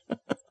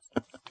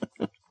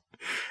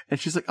 And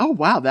she's like, oh,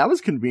 wow, that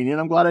was convenient.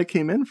 I'm glad I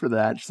came in for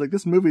that. She's like,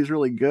 this movie's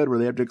really good where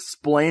they have to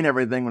explain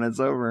everything when it's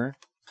over.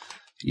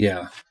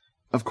 Yeah.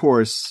 Of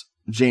course,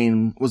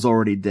 Jane was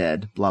already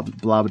dead. Blah,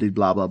 blah, blah,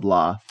 blah, blah,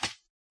 blah.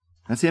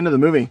 That's the end of the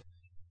movie.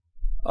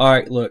 All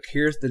right, look,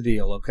 here's the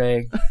deal,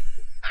 okay?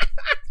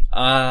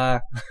 I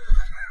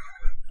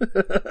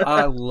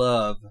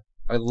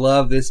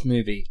love this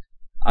movie.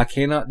 I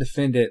cannot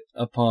defend it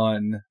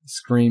upon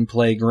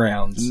screenplay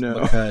grounds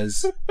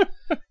because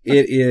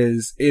it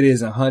is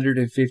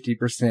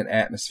 150%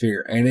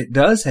 atmosphere, and it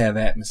does have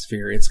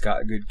atmosphere. It's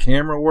got good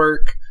camera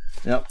work.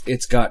 Yep.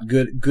 It's got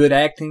good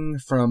acting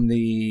from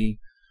the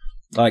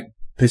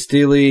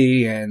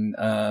Pistilli and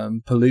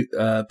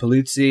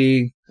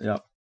Paluzzi.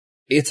 Yep.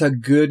 It's a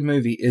good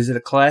movie. Is it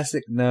a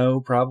classic? No,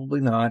 probably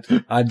not.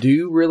 I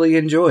do really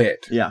enjoy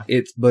it. Yeah.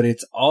 But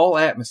it's all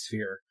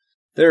atmosphere.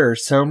 There are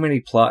so many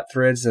plot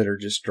threads that are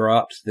just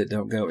dropped that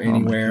don't go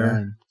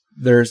anywhere.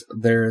 There's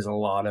There's a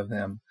lot of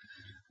them.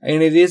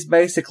 And it is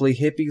basically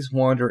hippies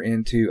wander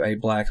into a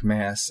black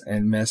mass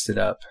and mess it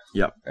up.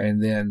 Yep.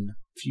 And then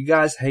if you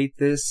guys hate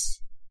this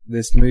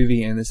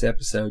movie and this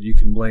episode, you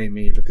can blame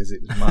me because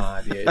it was my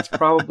idea. It's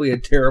probably a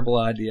terrible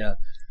idea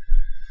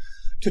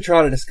to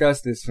try to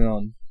discuss this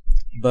film.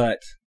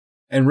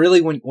 And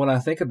really when I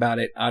think about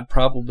it, I'd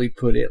probably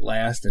put it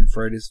last in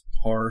Freda's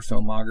horror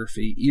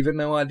filmography, even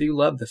though I do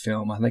love the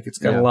film. I think it's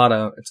got a lot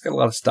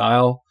of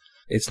style.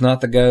 It's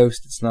not The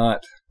Ghost. It's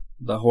not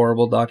the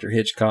horrible Dr.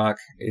 Hitchcock.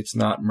 It's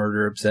not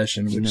Murder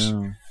Obsession, which,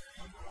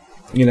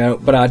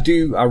 but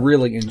I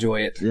really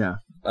enjoy it. Yeah.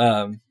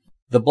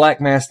 The Black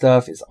Mass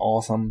stuff is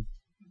awesome.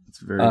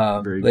 It's very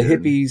the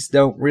good. hippies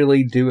don't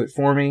really do it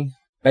for me.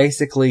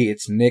 Basically,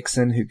 it's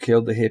Nixon who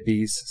killed the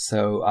hippies,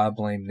 so I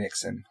blame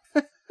Nixon.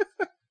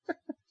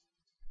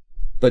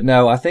 But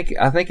no, I think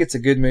it's a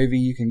good movie.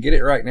 You can get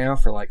it right now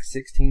for like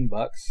 $16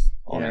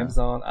 on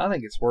Amazon. I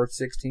think it's worth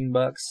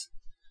 $16.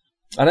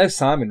 I know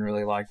Simon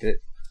really liked it.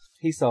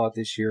 He saw it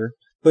this year.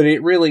 But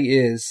it really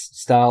is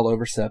style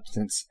over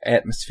substance,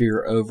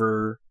 atmosphere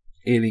over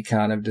any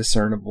kind of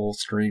discernible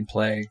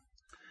screenplay.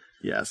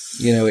 Yes.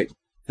 The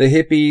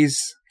hippies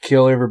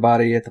kill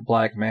everybody at the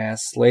Black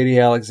Mass. Lady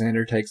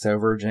Alexander takes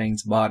over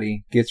Jane's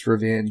body, gets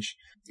revenge,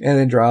 and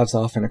then drives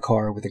off in a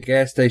car with a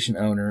gas station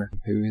owner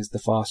who is the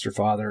foster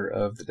father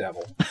of the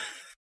devil.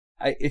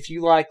 If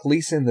you like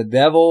Lisa and the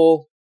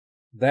Devil,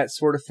 that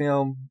sort of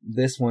film,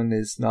 this one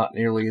is not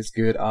nearly as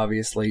good,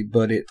 obviously,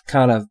 but it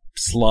kind of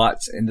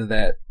slots into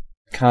that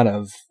kind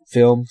of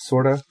film,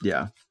 sort of.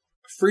 Yeah.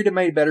 Freda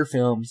made better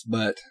films,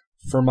 but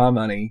for my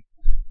money,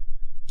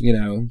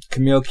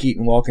 Camille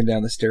Keaton walking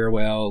down the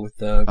stairwell with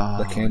the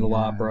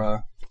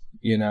candelabra,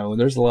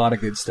 there's a lot of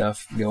good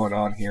stuff going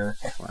on here.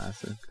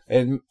 Classic.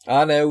 And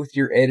I know with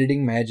your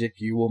editing magic,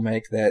 you will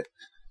make that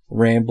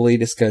rambly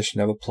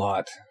discussion of a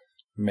plot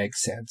make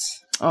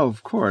sense. Oh,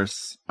 of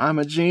course. I'm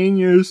a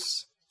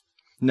genius.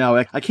 No,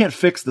 I can't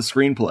fix the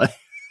screenplay.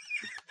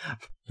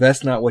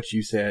 That's not what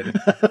you said.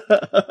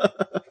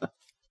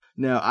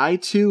 No, I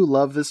too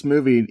love this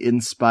movie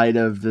in spite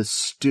of the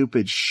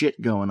stupid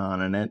shit going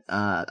on in it.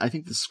 I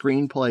think the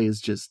screenplay is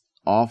just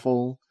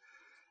awful.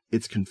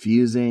 It's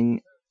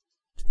confusing.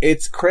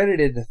 It's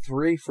credited to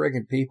 3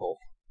 friggin' people.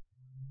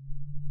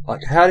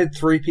 Like, how did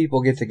 3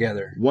 people get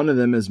together? One of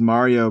them is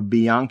Mario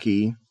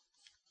Bianchi.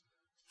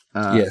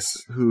 Yes.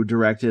 Who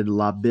directed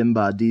La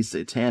Bimba di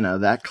Satana,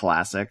 that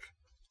classic.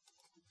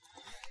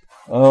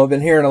 Oh, I've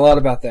been hearing a lot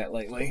about that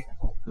lately.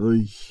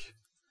 Oy.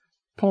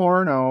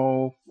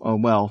 Porno. Oh,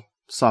 well,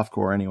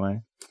 softcore anyway.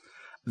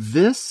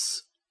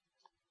 This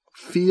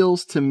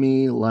feels to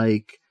me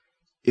like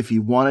if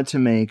you wanted to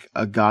make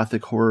a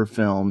gothic horror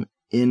film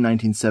in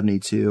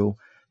 1972,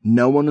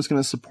 no one was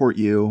going to support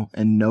you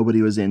and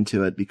nobody was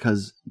into it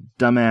because,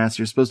 dumbass,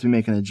 you're supposed to be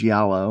making a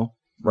giallo.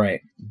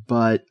 Right.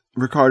 But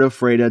Riccardo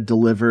Freda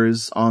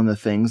delivers on the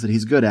things that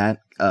he's good at,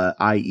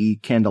 i.e.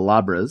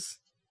 candelabras.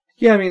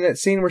 Yeah, I mean, that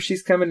scene where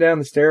she's coming down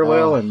the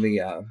stairwell and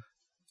the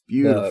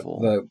beautiful.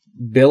 The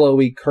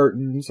billowy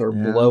curtains are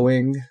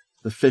blowing.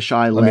 The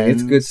fisheye lens. I mean,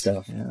 it's good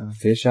stuff. Yeah.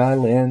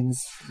 Fisheye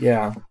lens.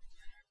 Yeah.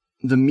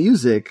 The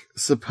music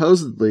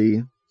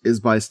supposedly is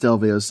by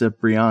Stelvio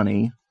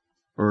Cipriani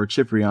or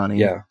Cipriani.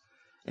 Yeah.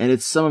 And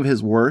it's some of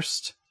his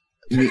worst.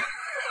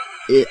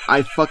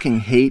 I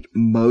fucking hate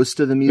most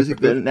of the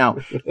music. Now,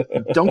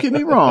 don't get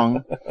me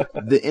wrong.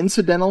 The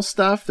incidental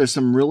stuff, there's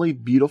some really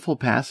beautiful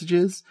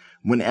passages.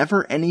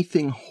 Whenever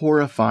anything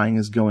horrifying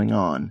is going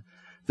on,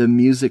 the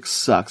music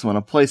sucks. I want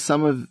to play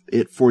some of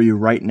it for you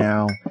right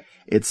now.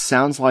 It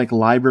sounds like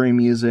library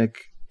music.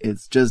 It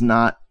does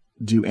not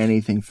do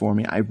anything for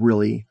me. I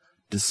really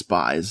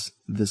despise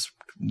this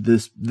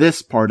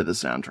part of the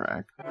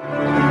soundtrack.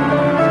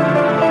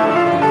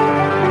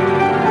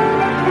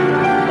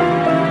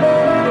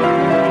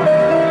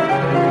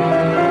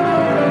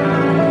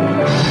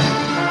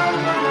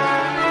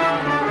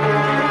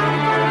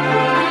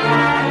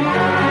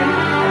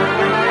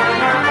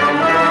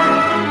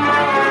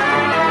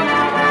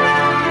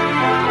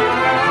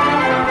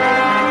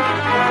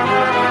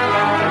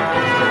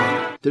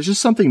 There's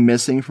just something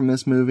missing from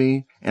this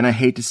movie, and I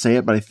hate to say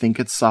it, but I think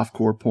it's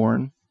softcore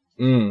porn.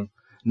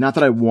 Not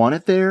that I want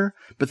it there,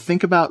 but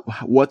think about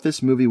what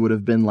this movie would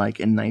have been like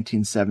in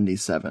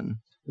 1977.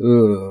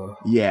 Ugh.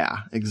 Yeah,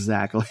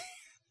 exactly.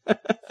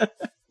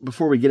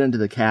 Before we get into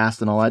the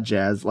cast and all that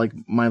jazz, like,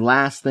 my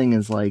last thing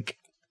is, like,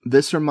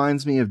 this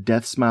reminds me of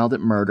Death Smiled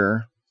at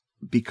Murder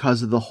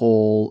because of the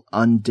whole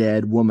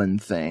undead woman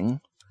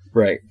thing.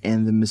 Right.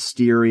 And the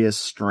mysterious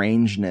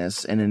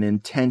strangeness and an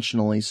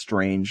intentionally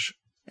strange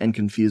and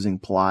confusing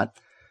plot.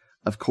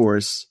 Of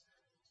course,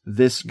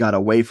 this got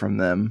away from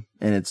them,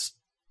 and it's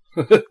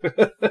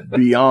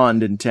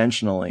beyond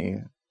intentionally.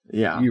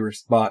 Yeah. You were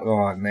spot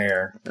on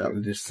there. I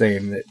was just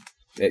saying that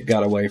it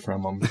got away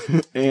from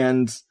them.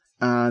 And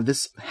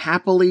this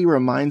happily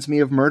reminds me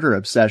of Murder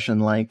Obsession.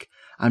 Like,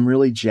 I'm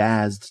really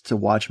jazzed to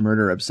watch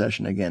Murder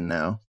Obsession again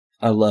now.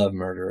 I love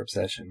Murder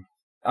Obsession.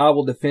 I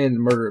will defend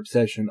Murder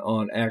Obsession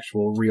on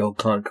actual, real,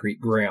 concrete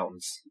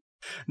grounds.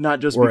 Not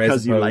just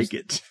because you like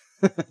it.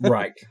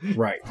 Right.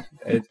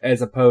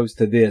 As opposed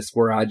to this,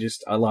 where I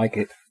like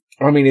it.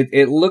 I mean,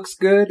 it looks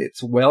good.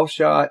 It's well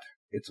shot.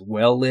 It's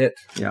well lit.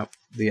 Yep.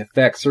 The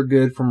effects are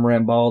good from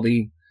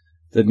Rambaldi.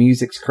 The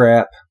music's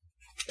crap.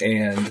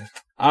 And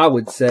I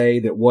would say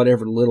that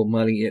whatever little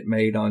money it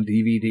made on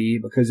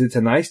DVD, because it's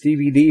a nice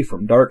DVD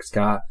from Dark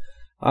Sky,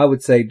 I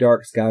would say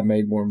Dark Sky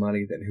made more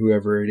money than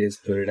whoever it is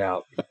put it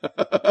out.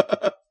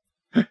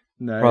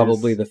 Nice.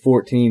 Probably the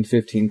 14,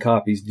 15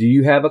 copies. Do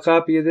you have a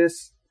copy of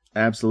this?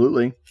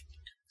 Absolutely.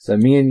 So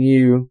me and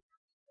you,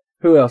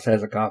 who else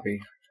has a copy?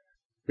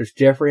 Does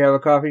Jeffrey have a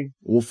copy?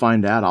 We'll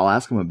find out. I'll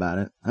ask him about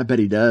it. I bet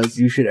he does.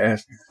 You should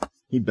ask.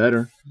 He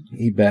better.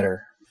 He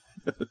better.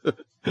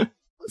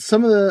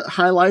 Some of the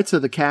highlights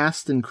of the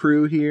cast and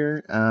crew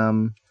here.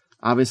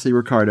 Obviously,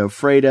 Riccardo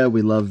Freda,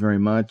 we love very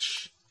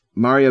much.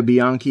 Mario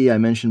Bianchi, I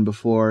mentioned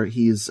before.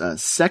 He's a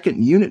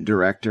second unit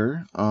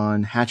director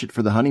on Hatchet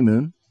for the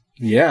Honeymoon.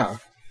 Yeah.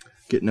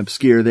 Getting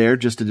obscure there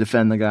just to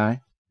defend the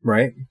guy.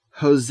 Right.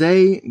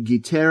 Jose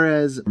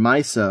Gutierrez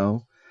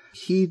Maiso,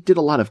 he did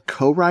a lot of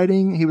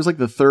co-writing. He was like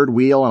the third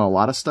wheel on a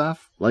lot of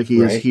stuff, like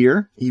he is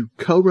here. He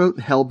co-wrote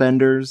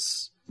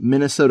Hellbenders,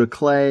 Minnesota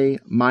Clay,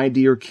 My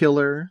Dear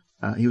Killer.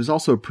 He was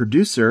also a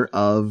producer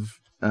of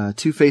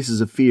Two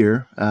Faces of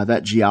Fear,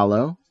 that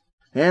giallo.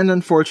 And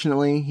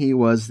unfortunately, he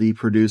was the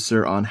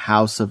producer on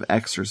House of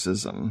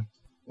Exorcism.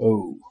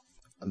 Oh.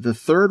 The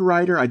third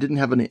writer I didn't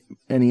have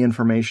any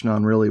information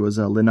on really was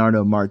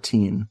Leonardo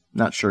Martin.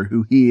 Not sure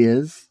who he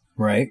is.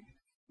 Right.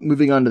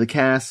 Moving on to the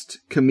cast,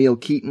 Camille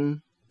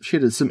Keaton. She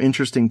had some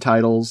interesting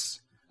titles.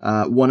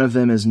 One of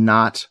them is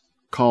not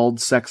called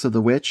Sex of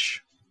the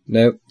Witch.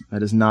 Nope.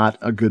 That is not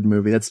a good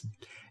movie. That's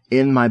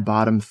in my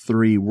bottom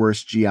 3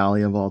 worst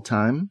gialli of all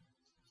time.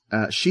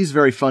 She's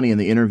very funny in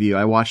the interview.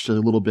 I watched a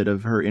little bit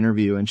of her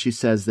interview, and she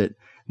says that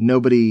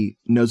nobody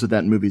knows what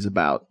that movie's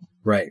about.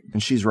 Right.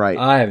 And she's right.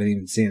 I haven't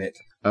even seen it.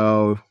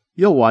 Oh,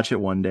 you'll watch it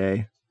one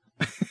day.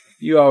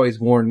 You always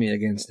warn me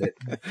against it.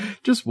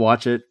 Just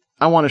watch it.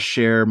 I want to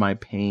share my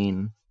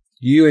pain.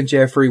 You and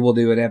Jeffrey will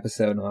do an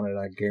episode on it,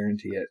 I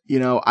guarantee it. You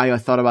know, I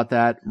thought about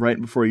that right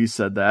before you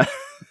said that.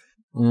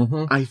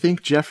 Mm-hmm. I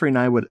think Jeffrey and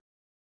I would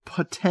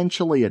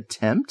potentially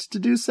attempt to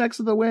do Sex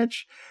of the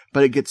Witch,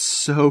 but it gets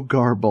so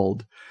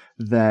garbled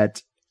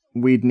that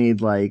we'd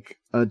need like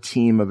a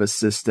team of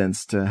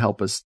assistants to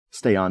help us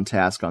stay on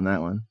task on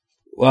that one.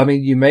 Well, I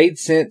mean, you made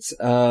sense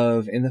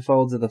of In the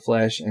Folds of the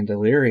Flesh and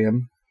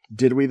Delirium.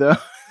 Did we though?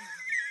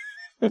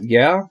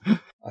 Yeah,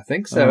 I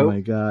think so. Oh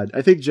my god!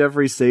 I think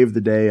Jeffrey saved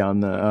the day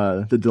on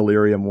the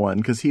Delirium one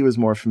because he was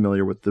more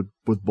familiar with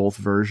both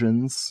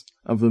versions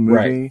of the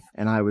movie, right.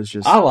 And I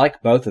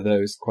like both of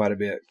those quite a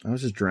bit. I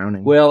was just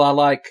drowning. Well, I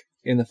like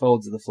In the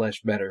Folds of the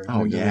Flesh better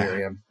than yeah.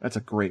 Delirium. That's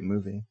a great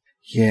movie.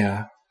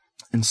 Yeah,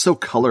 and so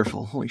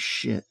colorful. Holy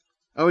shit!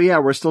 Oh yeah,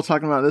 we're still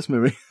talking about this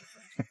movie.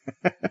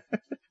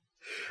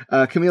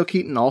 Camille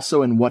Keaton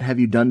also in What Have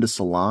You Done to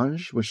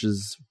Solange, which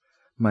is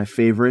my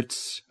favorite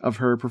of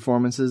her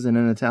performances in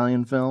an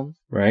Italian film.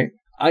 Right.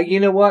 You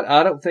know what?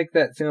 I don't think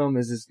that film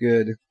is as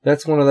good.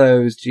 That's one of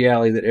those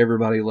gialli that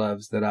everybody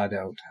loves that I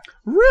don't.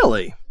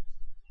 Really?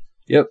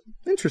 Yep.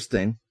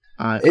 Interesting.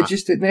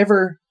 It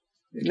never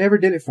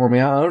did it for me.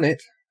 I own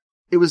it.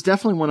 It was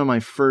definitely one of my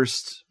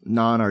first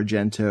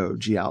non-Argento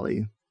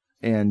gialli.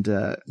 And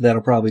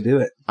that'll probably do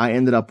it. I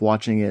ended up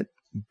watching it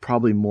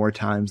probably more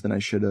times than I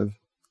should have.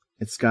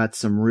 It's got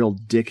some real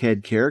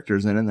dickhead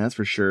characters in it, that's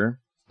for sure.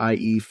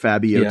 I.e.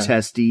 Fabio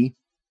Testi.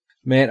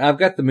 Man, I've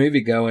got the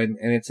movie going,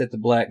 and it's at the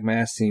Black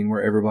Mass scene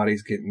where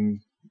everybody's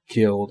getting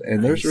killed,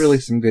 and there's really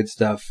some good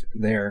stuff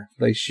there.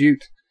 They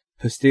shoot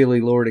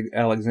Pastili Lord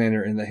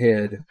Alexander in the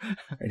head,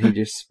 and he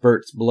just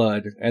spurts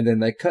blood, and then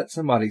they cut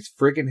somebody's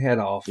freaking head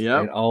off,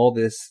 and all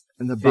this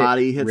and the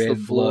body hits the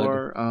blood.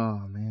 floor.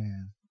 Oh,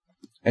 man.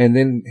 And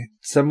then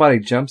somebody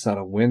jumps out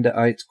a window.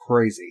 It's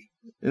crazy.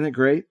 Isn't it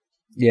great?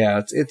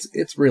 Yeah,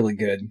 it's really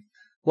good.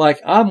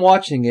 Like, I'm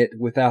watching it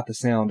without the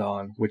sound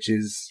on, which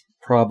is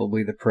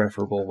probably the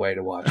preferable way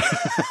to watch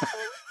it.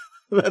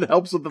 That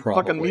helps with the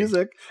fucking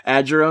music.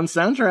 Add your own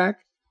soundtrack.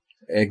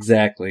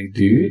 Exactly.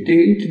 Do,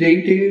 do,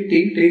 do, do,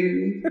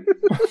 do,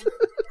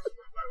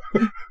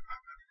 do.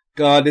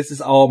 God, this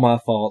is all my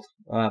fault.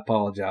 I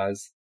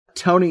apologize.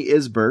 Tony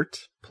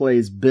Isbert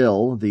plays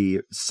Bill,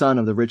 the son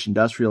of the rich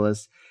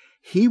industrialist.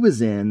 He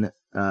was in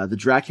the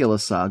Dracula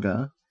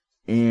saga.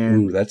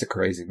 And ooh, that's a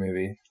crazy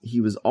movie.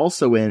 He was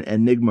also in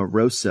Enigma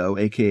Rosso,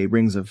 a.k.a.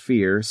 Rings of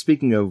Fear.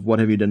 Speaking of What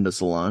Have You Done to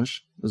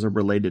Solange? It was a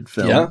related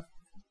film. Yeah.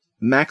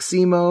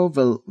 Maximo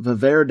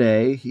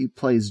Valverde, he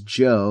plays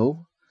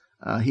Joe.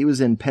 He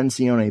was in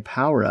Pensione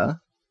Paura,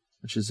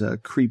 which is a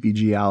creepy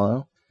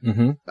giallo.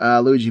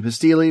 Mm-hmm. Luigi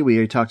Pastili, we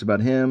already talked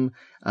about him.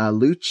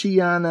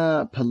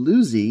 Luciana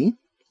Paluzzi,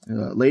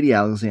 Lady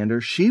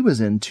Alexander, she was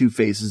in Two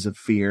Faces of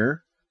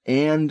Fear.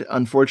 And,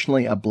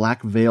 unfortunately, A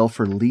Black Veil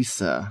for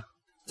Lisa.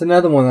 It's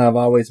another one that I've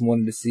always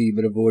wanted to see,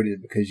 but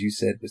avoided because you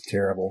said it was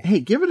terrible. Hey,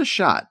 give it a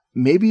shot.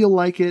 Maybe you'll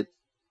like it.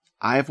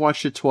 I've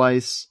watched it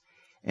twice,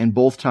 and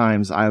both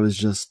times I was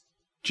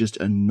just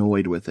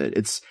annoyed with it.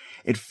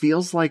 It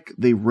feels like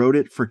they wrote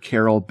it for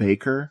Carol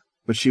Baker,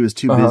 but she was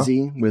too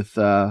busy with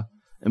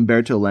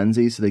Umberto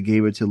Lenzi, so they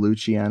gave it to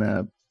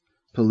Luciana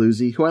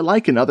Paluzzi, who I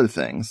like in other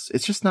things.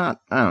 It's just not,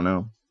 I don't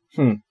know.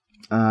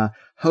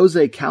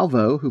 Jose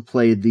Calvo, who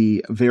played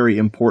the very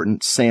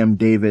important Sam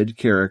David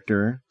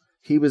character,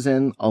 he was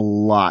in a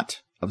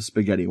lot of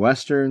spaghetti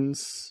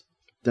westerns.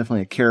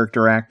 Definitely a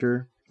character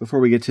actor.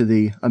 Before we get to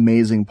the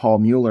amazing Paul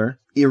Mueller,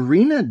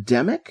 Irina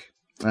Demick,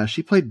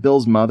 she played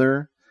Bill's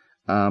mother.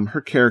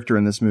 Her character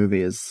in this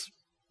movie is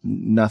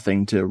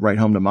nothing to write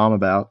home to mom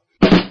about.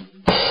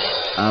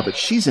 But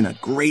she's in a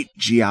great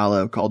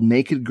giallo called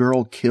Naked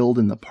Girl Killed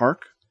in the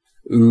Park.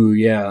 Ooh,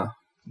 yeah.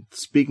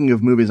 Speaking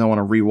of movies I want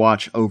to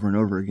rewatch over and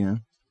over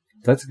again.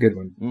 That's a good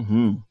one.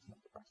 Mm-hmm.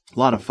 A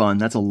lot of fun.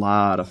 That's a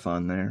lot of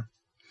fun there.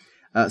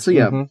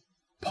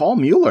 Paul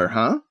Mueller,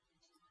 huh?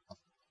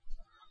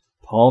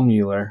 Paul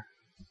Mueller.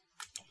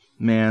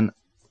 Man,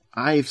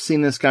 I've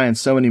seen this guy in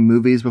so many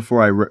movies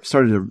before I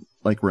started to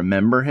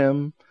remember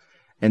him.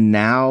 And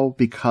now,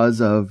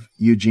 because of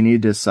Eugenie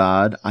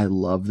Desaad, I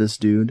love this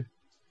dude.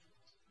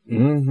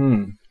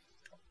 Mm-hmm.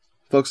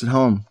 Folks at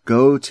home,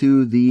 go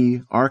to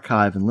the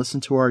archive and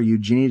listen to our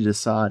Eugenie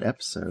Desaad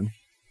episode.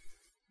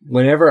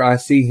 Whenever I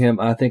see him,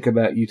 I think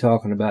about you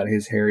talking about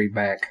his hairy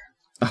back.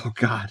 Oh,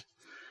 God.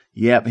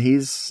 Yeah, but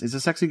he's a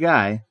sexy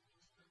guy.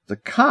 The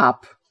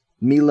cop,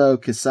 Milo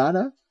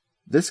Quesada,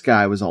 this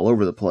guy was all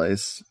over the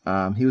place.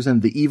 He was in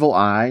The Evil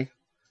Eye,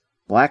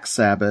 Black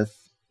Sabbath,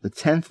 The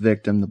 10th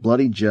Victim, The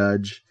Bloody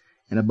Judge,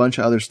 and a bunch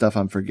of other stuff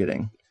I'm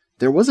forgetting.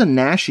 There was a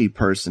Nashi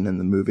person in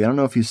the movie. I don't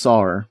know if you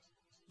saw her.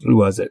 Who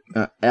was it?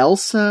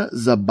 Elsa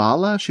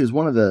Zabala. She was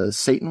one of the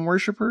Satan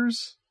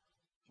worshippers.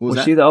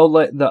 Was she the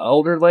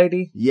older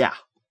lady? Yeah.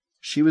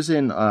 She was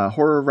in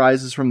Horror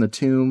Rises from the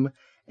Tomb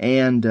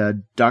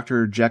and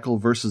Dr. Jekyll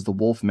versus the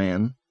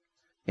Wolfman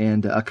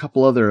and a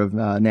couple other of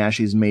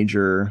Nashi's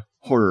major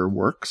horror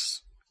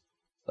works.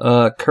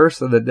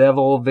 Curse of the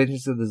Devil,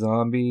 Vengeance of the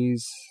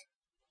Zombies.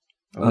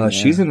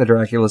 She's in the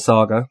Dracula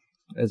saga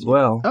as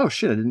well. Oh,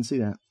 shit. I didn't see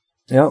that.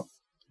 Yep.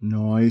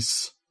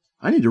 Nice.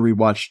 I need to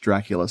rewatch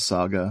Dracula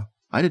saga.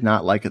 I did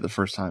not like it the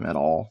first time at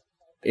all.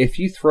 If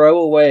you throw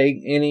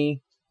away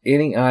any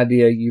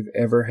idea you've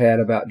ever had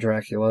about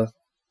Dracula,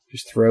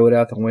 just throw it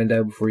out the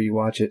window before you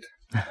watch it.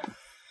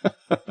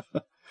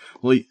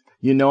 Well,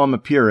 you know I'm a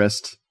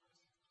purist.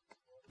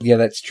 Yeah,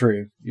 that's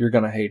true. You're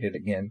going to hate it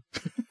again.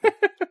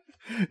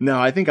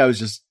 No, I think I was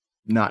just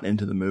not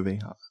into the movie.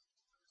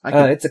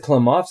 It's a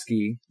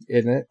Klimovsky,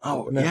 isn't it?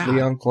 Oh, Isn't yeah.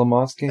 Leon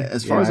Klimovsky?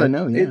 As far as I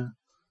know, yeah.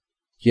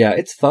 Yeah,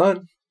 it's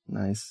fun.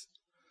 Nice.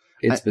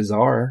 It's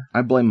bizarre.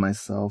 I blame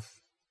myself.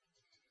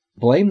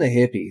 Blame the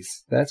hippies.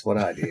 That's what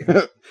I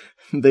do.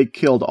 They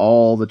killed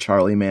all the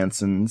Charlie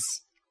Mansons.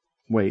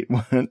 Wait,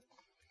 what?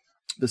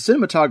 The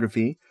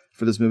cinematography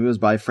for this movie was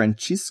by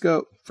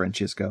Francisco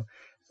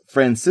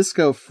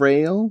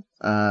Fraile.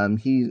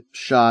 He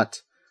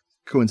shot,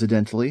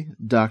 coincidentally,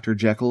 Dr.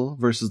 Jekyll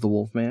versus the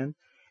Wolfman.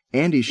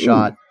 And he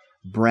shot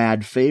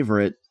Brad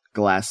favorite,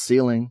 Glass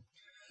Ceiling.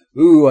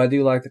 Ooh, I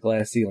do like the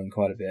Glass Ceiling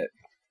quite a bit.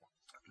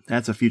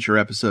 That's a future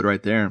episode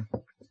right there.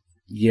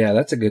 Yeah,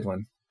 that's a good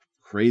one.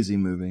 Crazy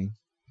movie.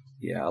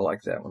 Yeah, I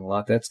like that one a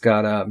lot. That's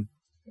got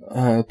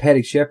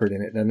Patty Shepard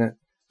in it, doesn't it?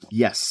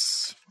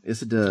 Yes.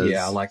 Yes, it does.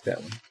 Yeah, I like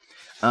that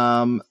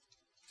one.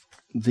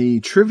 The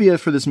trivia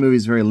for this movie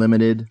is very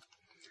limited,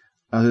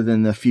 other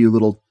than the few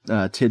little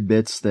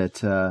tidbits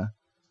that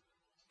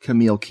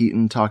Camille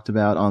Keaton talked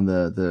about on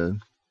the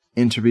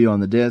interview on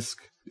the disc.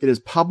 It is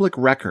public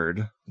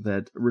record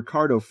that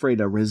Riccardo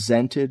Freda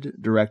resented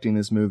directing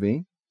this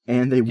movie,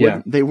 and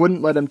they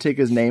wouldn't let him take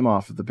his name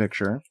off of the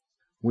picture,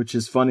 which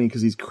is funny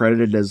because he's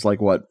credited as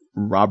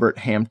Robert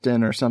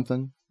Hampton or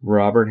something.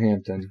 Robert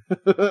Hampton.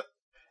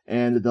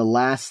 And the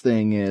last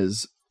thing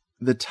is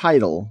the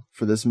title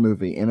for this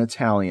movie in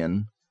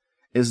Italian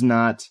is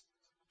not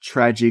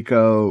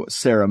Tragico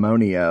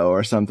Cerimonio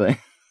or something.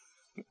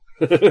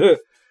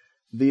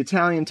 The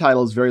Italian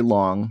title is very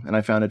long, and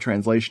I found a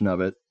translation of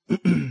it.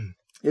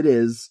 It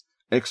is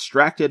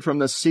extracted from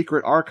the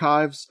secret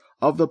archives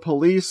of the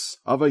police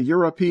of a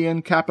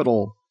European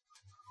capital.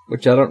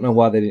 Which I don't know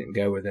why they didn't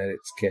go with that.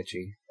 It's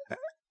catchy.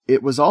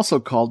 It was also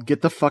called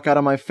Get the Fuck Out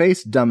of My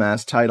Face,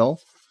 dumbass title.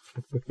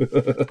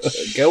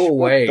 Go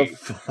away. What the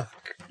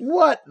fuck?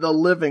 What the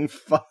living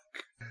fuck?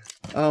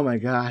 Oh my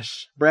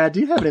gosh. Brad, do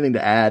you have anything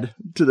to add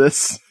to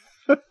this?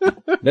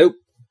 Nope.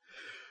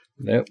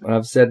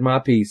 I've said my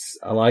piece.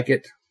 I like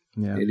it.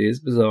 Yeah. It is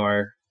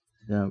bizarre.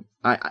 Yeah.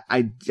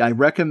 I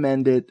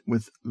recommend it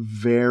with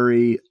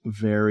very,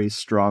 very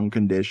strong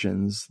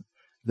conditions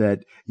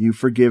that you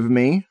forgive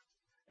me.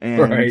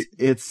 And right.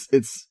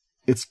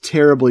 It's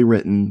terribly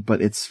written,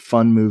 but it's a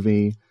fun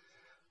movie.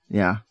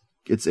 Yeah.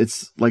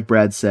 It's like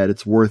Brad said,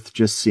 it's worth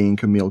just seeing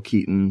Camille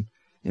Keaton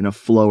in a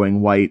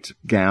flowing white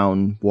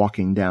gown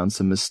walking down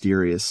some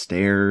mysterious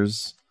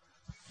stairs.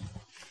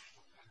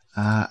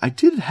 I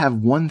did have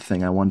one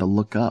thing I wanted to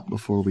look up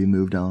before we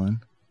moved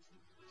on.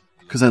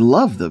 Because I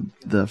love the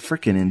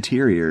frickin'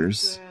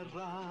 interiors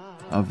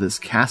of this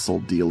castle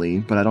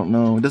dealie, but I don't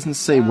know. It doesn't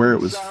say where it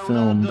was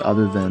filmed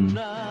other than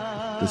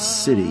the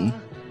city.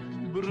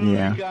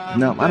 Yeah.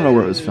 No, I don't know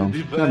where it was filmed.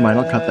 Never mind,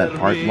 I'll cut that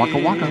part. Waka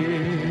waka.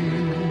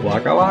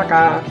 Waka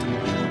waka.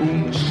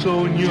 Un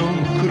sogno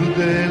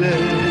crudele,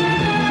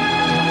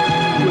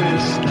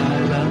 questa è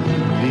la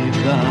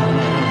vita.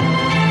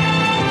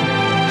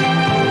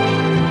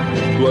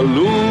 Tu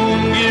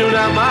allunghi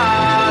una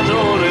mano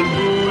nel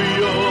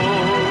buio,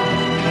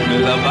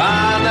 nella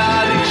vana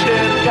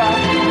ricerca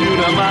di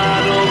una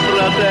mano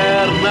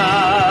fraterna,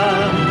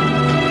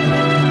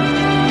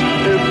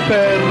 e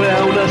ferrea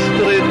una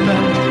stretta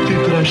ti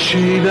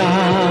trascina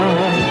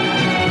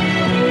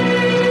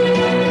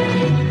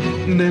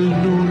nel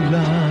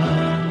nulla.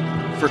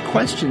 For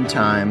question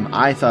time,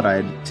 I thought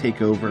I'd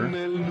take over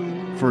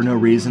for no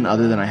reason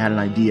other than I had an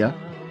idea.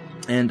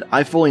 And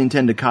I fully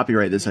intend to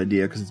copyright this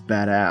idea because it's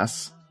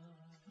badass.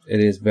 It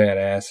is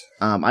badass.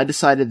 I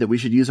decided that we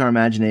should use our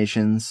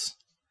imaginations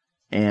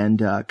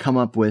and come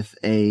up with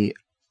a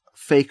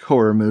fake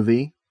horror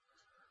movie,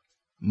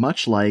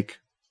 much like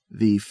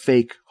the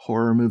fake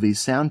horror movie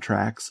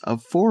soundtracks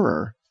of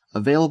Forer,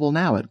 available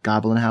now at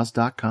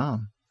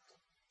goblinhouse.com.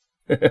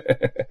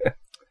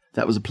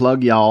 That was a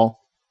plug, y'all.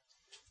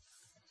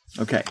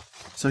 Okay,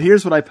 so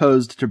here's what I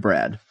posed to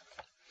Brad.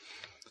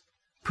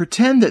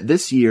 Pretend that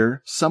this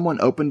year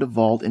someone opened a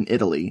vault in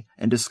Italy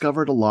and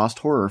discovered a lost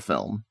horror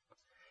film.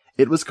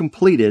 It was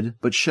completed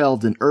but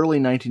shelved in early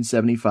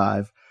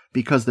 1975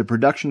 because the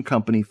production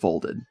company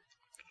folded.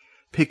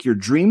 Pick your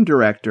dream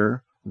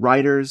director,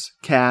 writers,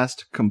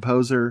 cast,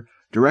 composer,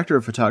 director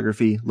of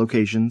photography,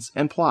 locations,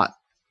 and plot.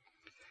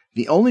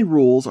 The only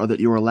rules are that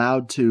you are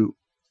allowed to...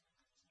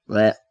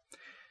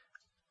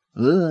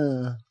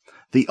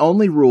 The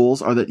only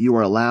rules are that you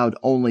are allowed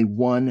only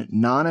one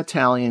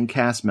non-Italian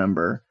cast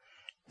member.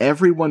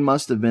 Everyone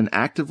must have been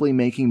actively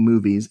making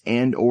movies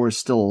and or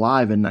still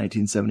alive in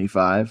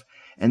 1975,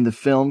 and the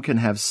film can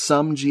have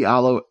some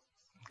giallo...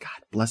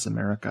 God bless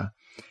America.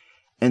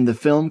 And the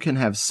film can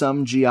have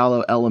some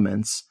giallo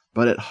elements,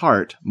 but at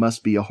heart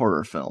must be a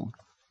horror film.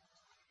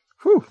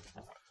 Whew.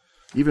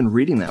 Even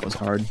reading that was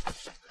hard.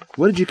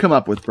 What did you come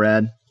up with,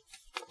 Brad?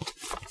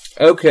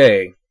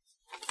 Okay.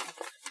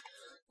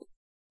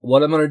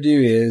 What I'm going to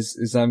do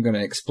is I'm going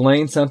to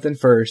explain something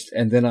first,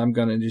 and then I'm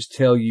going to just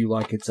tell you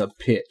like it's a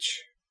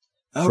pitch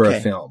for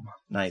a film.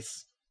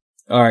 Nice.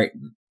 All right.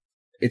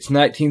 It's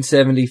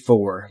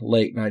 1974,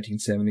 late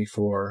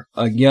 1974.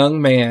 A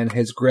young man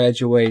has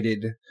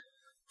graduated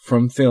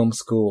from film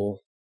school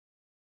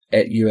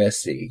at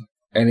USC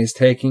and is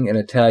taking an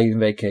Italian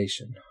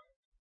vacation.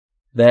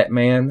 That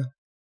man,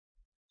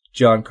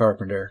 John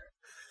Carpenter.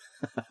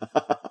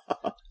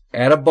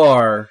 At a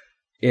bar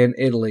in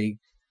Italy,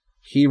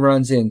 he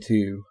runs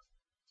into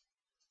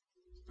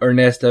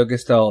Ernesto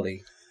Gastaldi.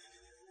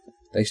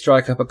 They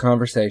strike up a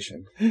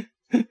conversation.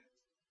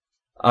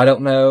 I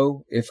don't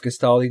know if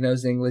Gastaldi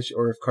knows English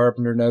or if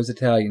Carpenter knows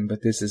Italian,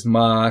 but this is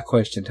my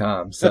question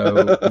time,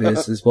 so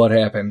this is what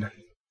happened.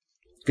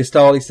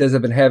 Gastaldi says,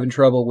 I've been having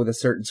trouble with a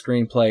certain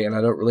screenplay, and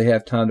I don't really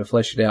have time to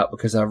flesh it out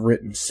because I've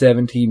written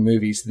 17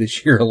 movies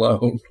this year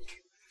alone.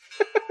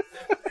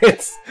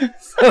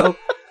 So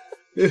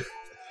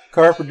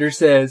Carpenter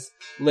says,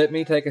 let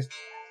me take a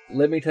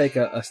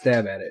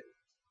stab at it.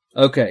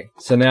 Okay,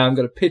 so now I'm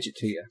going to pitch it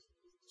to you.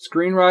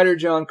 Screenwriter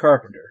John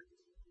Carpenter.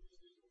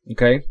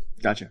 Okay?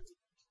 Gotcha.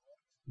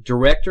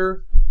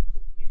 Director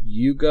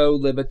Ugo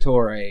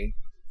Liberatore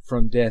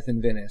from Death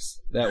in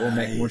Venice. That will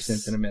make more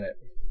sense in a minute.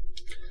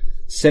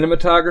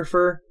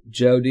 Cinematographer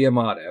Joe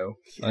D'Amato,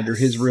 under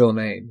his real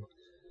name.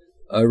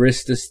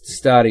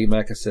 Aristostati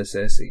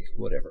Macasessi,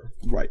 whatever.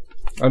 Right.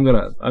 I'm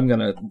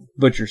gonna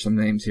butcher some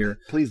names here.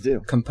 Please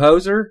do.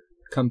 Composer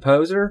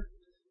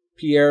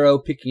Piero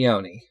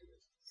Piccioni.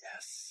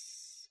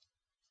 Yes.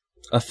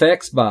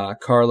 Effects by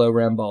Carlo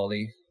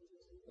Rambaldi.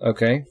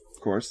 Okay.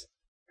 Of course.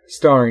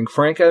 Starring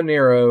Franco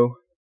Nero,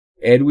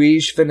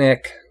 Edwige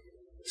Fenech,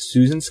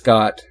 Susan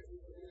Scott,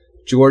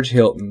 George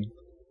Hilton,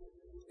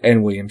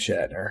 and William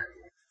Shatner.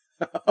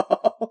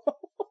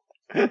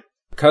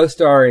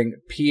 Co-starring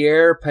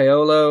Pier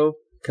Paolo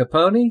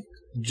Capone,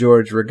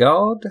 George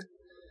Rigaud,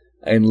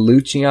 and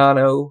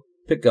Luciano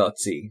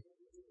Pigozzi,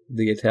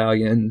 the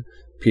Italian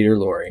Peter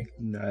Lorre.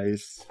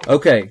 Nice.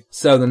 Okay,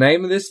 so the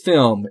name of this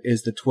film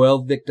is The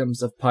 12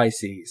 Victims of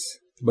Pisces,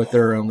 but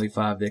there are only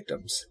 5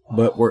 victims.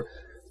 But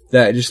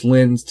that just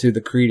lends to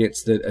the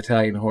credence that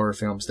Italian horror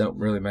films don't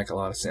really make a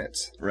lot of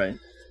sense. Right.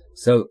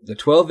 So, The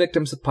 12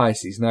 Victims of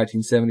Pisces,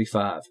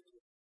 1975.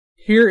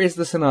 Here is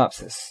the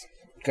synopsis.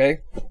 Okay?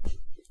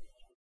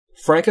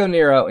 Franco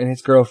Nero and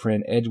his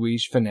girlfriend,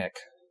 Edwige Fenech.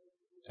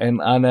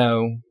 And I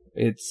know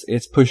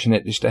it's pushing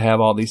it just to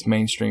have all these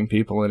mainstream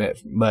people in it,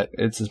 but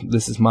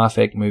this is my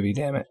fake movie,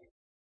 damn it.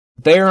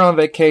 They are on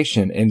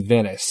vacation in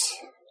Venice.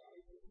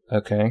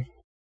 Okay?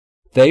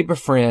 They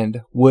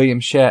befriend William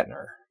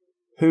Shatner,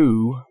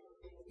 who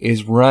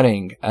is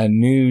running a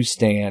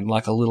newsstand,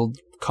 like a little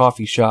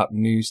coffee shop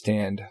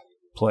newsstand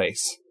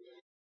place.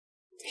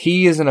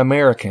 He is an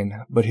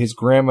American, but his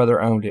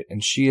grandmother owned it,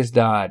 and she has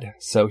died,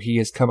 so he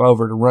has come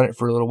over to run it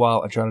for a little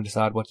while and try to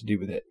decide what to do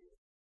with it.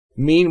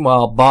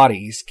 Meanwhile,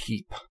 bodies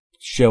keep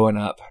showing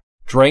up,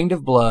 drained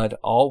of blood,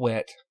 all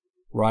wet,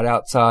 right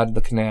outside the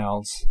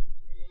canals,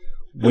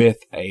 with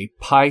a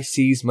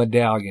Pisces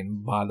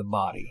medallion by the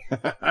body.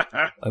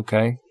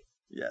 Okay?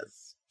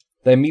 Yes.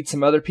 They meet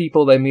some other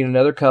people. They meet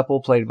another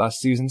couple played by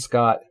Susan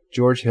Scott,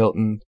 George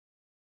Hilton.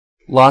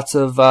 Lots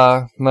of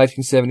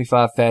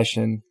 1975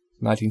 fashion,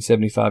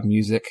 1975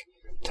 music.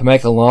 To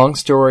make a long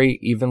story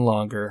even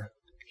longer,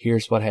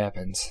 here's what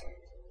happens.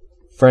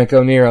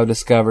 Franco Nero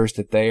discovers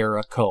that they are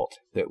a cult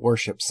that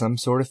worships some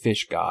sort of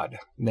fish god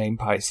named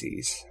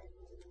Pisces.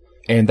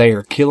 And they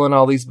are killing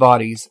all these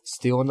bodies,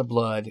 stealing the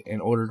blood in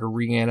order to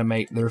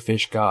reanimate their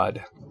fish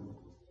god.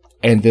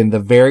 And then the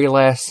very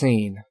last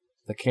scene,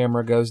 the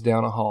camera goes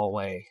down a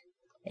hallway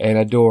and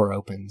a door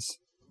opens.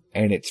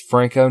 And it's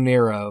Franco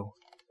Nero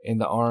in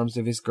the arms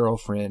of his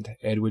girlfriend,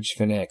 Edwidge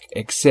Fenech,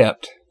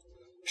 except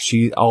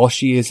all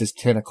she is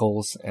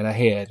tentacles and a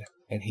head,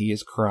 and he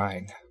is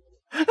crying.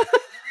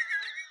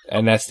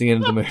 And that's the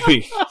end of the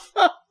movie.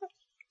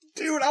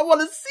 Dude, I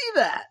want to see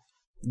that.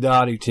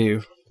 I do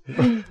too.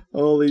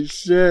 Holy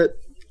shit.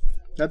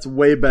 That's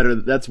way better.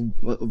 That's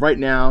right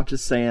now,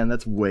 just saying,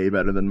 that's way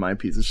better than my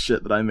piece of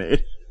shit that I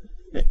made.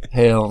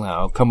 Hell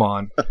no, come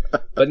on.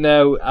 But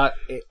no, I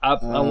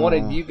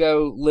wanted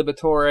Hugo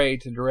Liberatore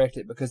to direct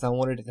it because I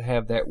wanted it to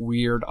have that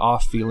weird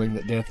off feeling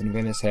that Death in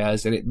Venice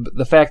has. And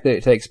the fact that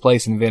it takes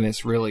place in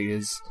Venice really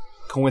is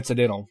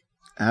coincidental.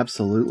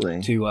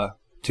 Absolutely. To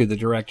the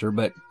director.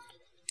 But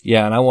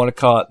yeah, and I want to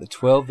call it the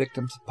 12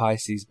 Victims of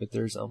Pisces, but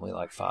there's only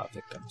like 5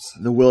 victims.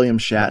 The William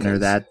Shatner,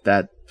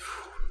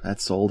 that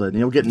sold it. And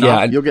you'll get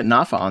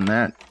Nafa on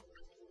that.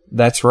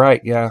 That's right,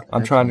 yeah.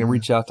 I'm trying to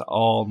reach out to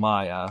all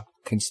my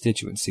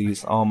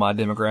constituencies, all my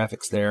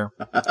demographics there.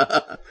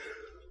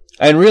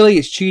 And really,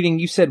 it's cheating.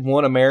 You said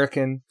 1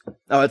 American.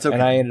 Oh, it's okay.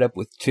 And I ended up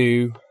with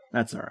 2.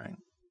 That's all right.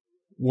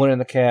 1 in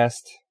the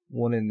cast,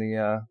 1 in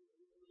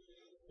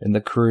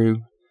the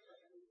crew.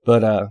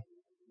 But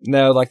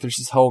no, like there's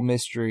this whole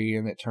mystery,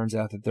 and it turns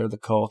out that they're the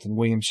cult. And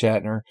William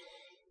Shatner,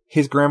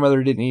 his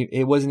grandmother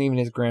it wasn't even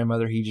his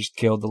grandmother. He just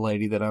killed the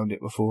lady that owned it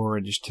before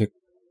and just took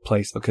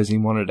place because he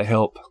wanted to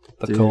help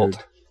the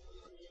cult.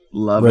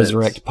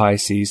 Resurrect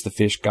Pisces, the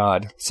fish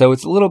god. So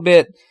it's a little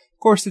bit, of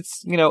course,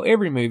 it's,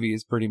 every movie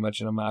is pretty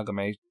much an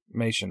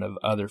amalgamation of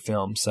other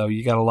films. So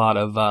you got a lot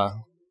of,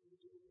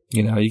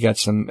 you got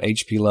some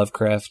H.P.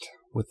 Lovecraft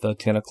with the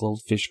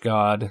tentacled fish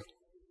god.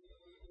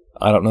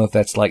 I don't know if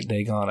that's like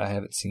Dagon. I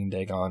haven't seen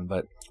Dagon,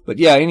 but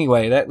yeah,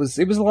 anyway, it was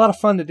a lot of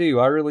fun to do.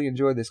 I really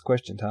enjoyed this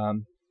question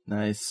time.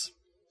 Nice.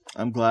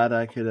 I'm glad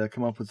I could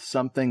come up with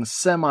something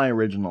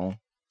semi-original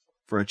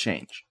for a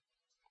change.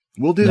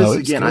 We'll do this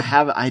again. Good.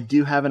 I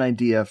do have an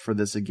idea for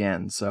this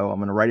again, so I'm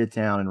going to write it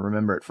down and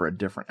remember it for a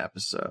different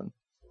episode.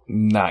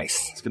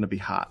 Nice. It's going to be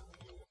hot.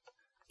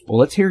 Well,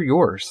 let's hear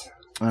yours.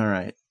 All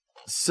right.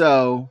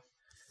 So,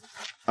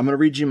 I'm going to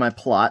read you my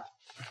plot.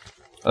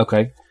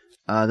 Okay.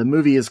 The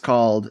movie is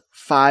called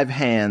 5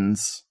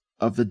 Hands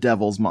of the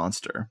Devil's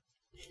Monster.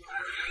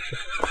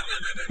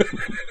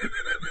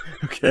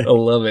 Okay. I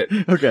love it.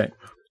 Okay.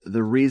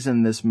 The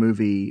reason this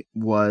movie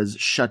was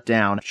shut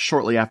down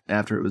shortly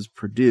after it was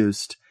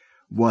produced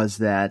was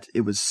that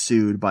it was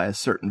sued by a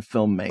certain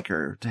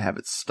filmmaker to have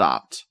it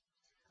stopped.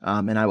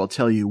 And I will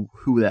tell you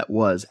who that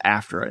was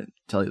after I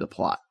tell you the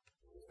plot.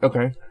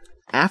 Okay.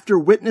 After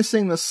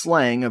witnessing the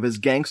slaying of his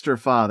gangster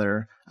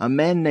father, a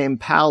man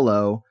named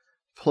Paolo,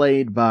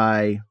 played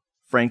by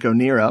Franco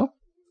Nero,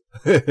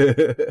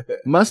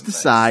 must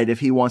decide if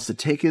he wants to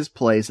take his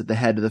place at the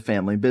head of the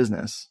family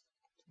business.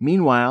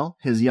 Meanwhile,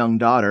 his young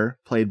daughter,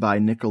 played by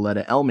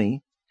Nicoletta Elmi,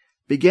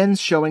 begins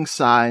showing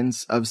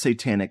signs of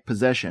satanic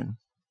possession.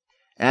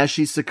 As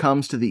she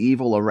succumbs to the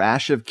evil, a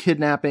rash of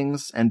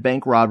kidnappings and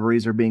bank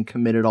robberies are being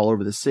committed all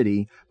over the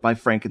city by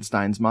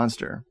Frankenstein's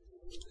monster.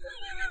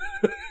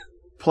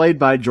 Played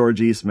by George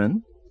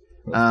Eastman.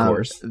 Of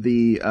course.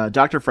 The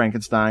Dr.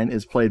 Frankenstein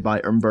is played by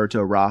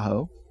Umberto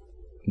Rajo.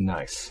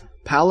 Nice.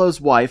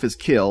 Paolo's wife is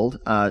killed.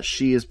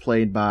 She is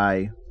played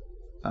by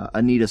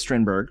Anita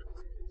Strindberg.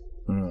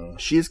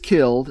 She is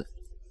killed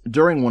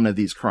during one of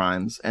these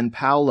crimes, and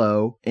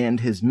Paolo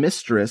and his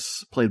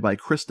mistress, played by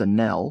Krista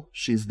Nell,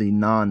 she's the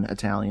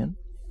non-Italian,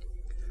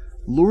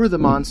 lure the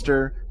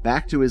monster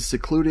back to his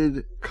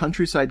secluded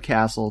countryside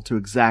castle to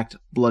exact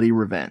bloody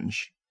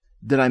revenge.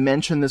 Did I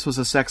mention this was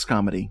a sex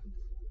comedy?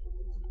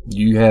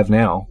 You have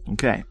now.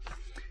 Okay.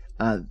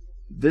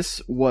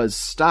 This was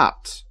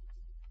stopped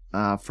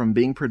from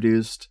being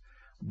produced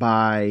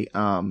by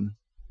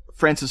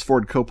Francis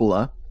Ford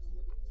Coppola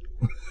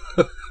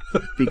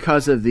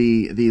because of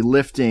the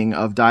lifting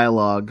of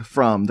dialogue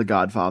from The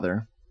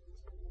Godfather.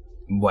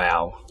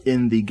 Wow.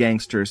 In the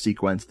gangster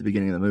sequence at the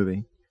beginning of the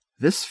movie.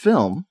 This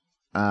film,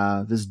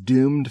 this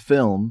doomed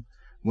film,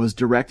 was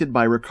directed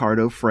by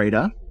Riccardo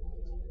Freda.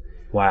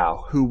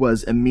 Wow. Who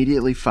was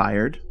immediately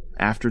fired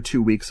after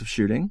 2 weeks of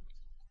shooting.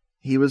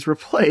 He was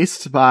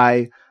replaced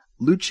by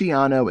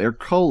Luciano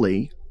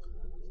Ercoli,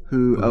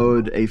 who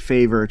owed a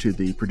favor to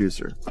the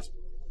producer.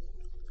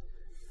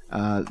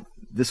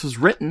 This was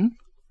written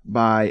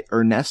by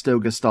Ernesto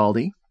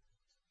Gastaldi,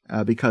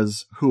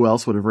 because who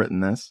else would have written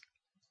this?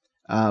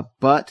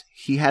 But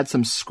he had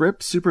some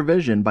script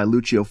supervision by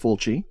Lucio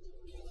Fulci.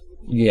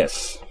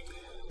 Yes.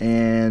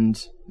 And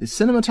the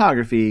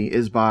cinematography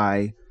is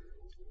by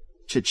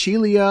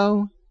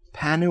Cecilio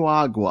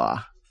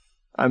Panuagua.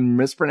 I'm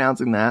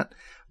mispronouncing that,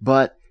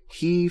 but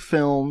he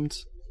filmed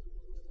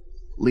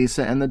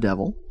Lisa and the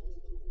Devil.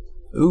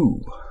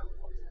 Ooh.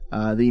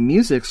 The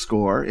music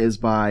score is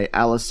by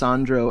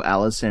Alessandro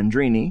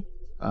Alessandrini,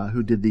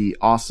 who did the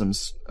awesome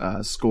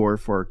score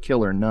for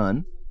Killer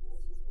Nun.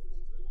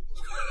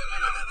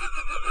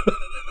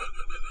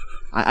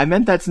 I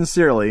meant that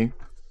sincerely,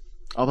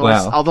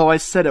 although I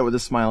said it with a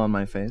smile on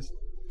my face.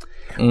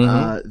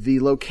 Mm-hmm. The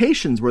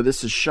locations where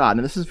this is shot,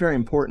 and this is very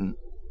important,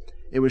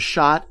 it was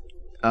shot,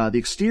 the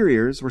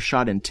exteriors were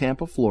shot in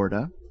Tampa,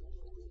 Florida.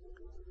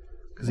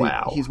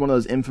 Wow. He's one of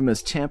those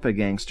infamous Tampa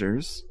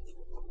gangsters.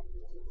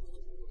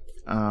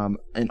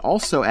 And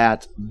also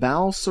at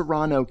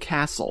Balserano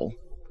Castle,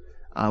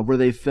 where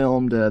they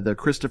filmed the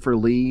Christopher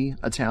Lee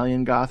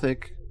Italian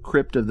Gothic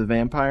Crypt of the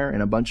Vampire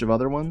and a bunch of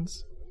other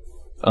ones.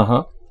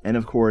 Uh-huh. And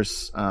of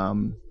course,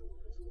 the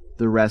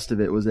rest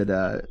of it was at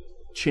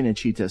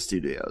Cinecittà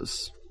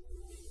Studios.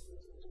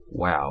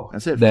 Wow.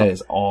 That's it. That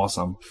is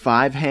awesome.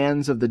 5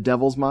 Hands of the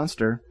Devil's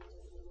Monster.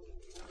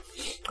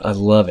 I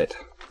love it.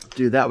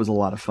 Dude, that was a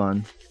lot of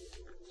fun.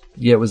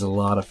 Yeah, it was a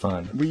lot of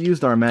fun. We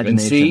used our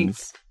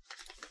imaginations.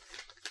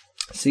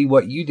 See,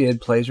 what you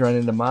did plays right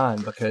into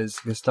mine because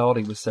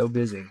Gastaldi was so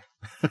busy.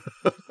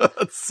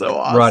 That's so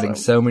awesome. Writing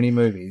so many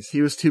movies.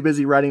 He was too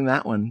busy writing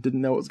that one.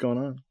 Didn't know what was going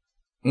on.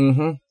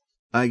 Mm-hmm.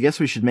 I guess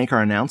we should make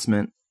our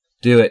announcement.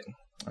 Do it.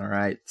 All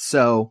right.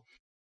 So,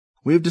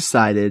 we've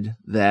decided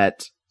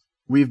that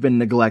we've been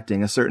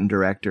neglecting a certain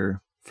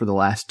director for the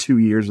last 2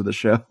 years of the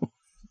show.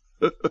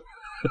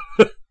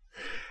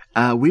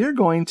 We are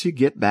going to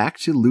get back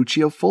to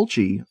Lucio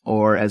Fulci,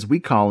 or as we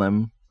call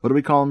him, what do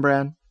we call him,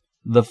 Brad?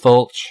 The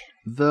Fulch.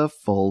 The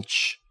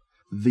Fulch.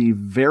 The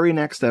very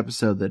next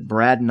episode that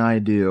Brad and I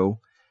do,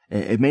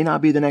 it may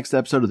not be the next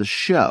episode of the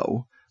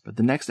show, but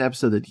the next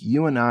episode that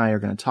you and I are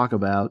going to talk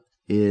about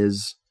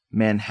is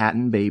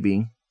Manhattan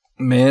Baby.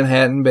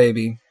 Manhattan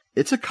Baby.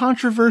 It's a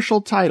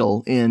controversial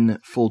title in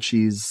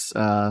Fulci's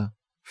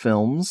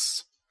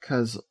films,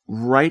 because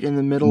right in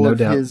the middle of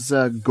his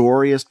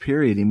goriest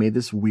period, he made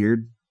this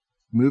weird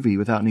movie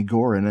without any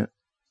gore in it.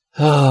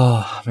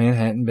 Oh,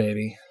 Manhattan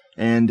Baby.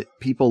 And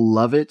people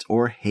love it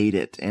or hate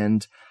it.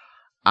 And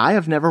I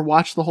have never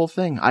watched the whole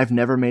thing. I've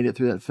never made it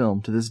through that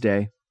film to this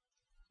day.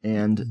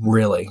 And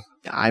really,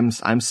 I'm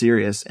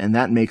serious. And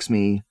that makes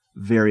me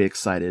very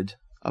excited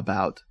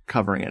about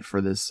covering it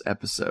for this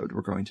episode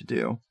we're going to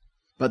do.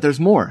 But there's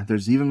more.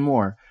 There's even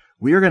more.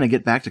 We are going to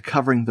get back to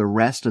covering the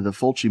rest of the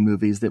Fulci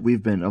movies that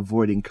we've been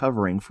avoiding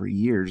covering for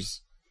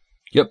years.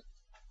 Yep.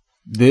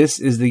 This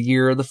is the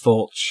year of the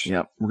Fulch.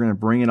 Yep. We're going to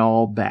bring it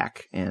all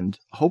back and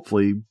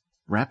hopefully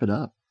wrap it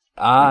up.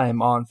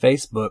 I'm on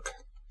Facebook.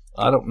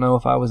 I don't know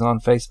if I was on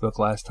Facebook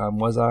last time,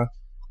 was I?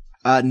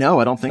 No,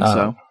 I don't think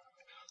so.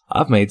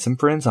 I've made some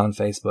friends on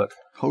Facebook.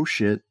 Oh,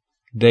 shit.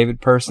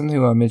 David Person,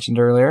 who I mentioned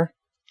earlier.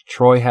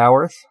 Troy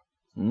Howarth,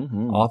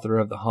 mm-hmm. author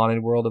of The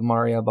Haunted World of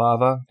Maria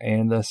Bava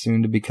and the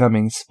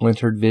soon-to-becoming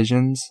Splintered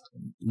Visions,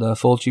 the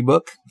Fulci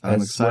book.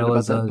 I'm excited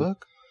about that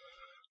book.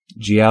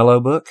 Giallo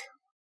book.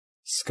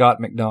 Scott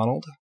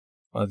McDonald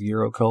of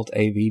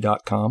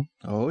EuroCultAV.com.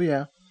 Oh,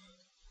 yeah.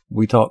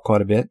 We talk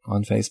quite a bit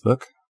on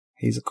Facebook.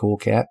 He's a cool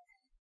cat.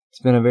 It's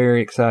been a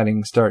very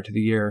exciting start to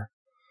the year.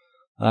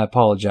 I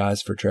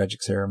apologize for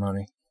Tragic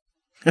Ceremony.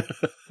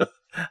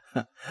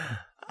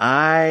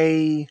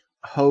 I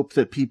hope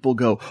that people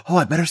go, oh,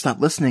 I better stop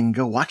listening and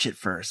go watch it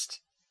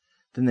first.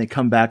 Then they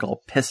come back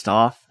all pissed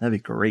off. That'd be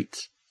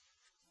great.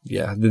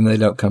 Yeah, then they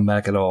don't come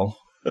back at all.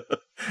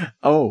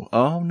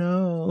 Oh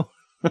no.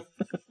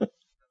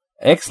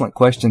 Excellent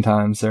question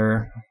time,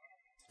 sir.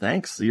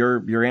 Thanks.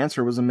 Your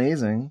answer was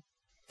amazing.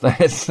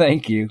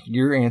 Thank you.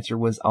 Your answer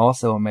was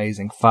also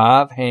amazing.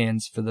 5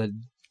 hands for the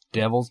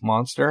Devil's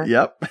Monster?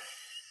 Yep.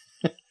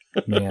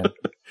 Man.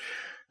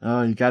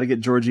 Oh, you got to get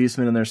George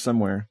Eastman in there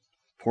somewhere.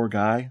 Poor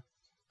guy.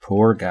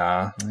 Poor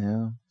guy.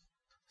 Yeah.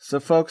 So,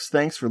 folks,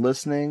 thanks for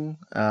listening.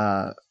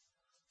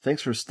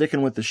 Thanks for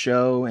sticking with the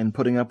show and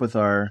putting up with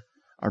our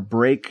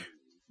break,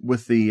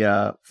 with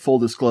the full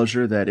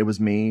disclosure that it was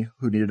me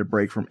who needed a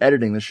break from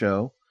editing the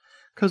show,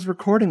 because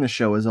recording the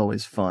show is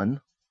always fun.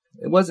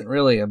 It wasn't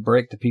really a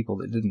break to people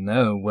that didn't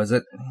know, was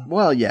it?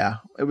 Well, yeah.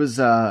 It was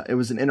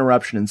an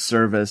interruption in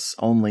service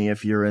only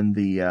if you're in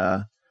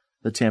the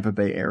Tampa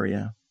Bay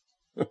area.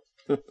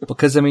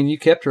 Because, I mean, you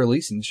kept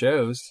releasing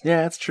shows.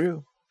 Yeah, that's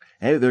true.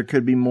 Hey, there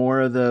could be more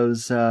of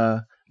those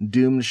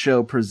Doomed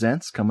Show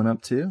Presents coming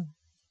up, too.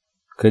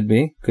 Could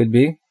be.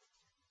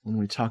 When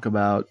we talk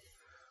about...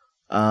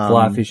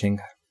 fly fishing.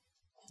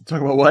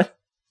 Talk about what?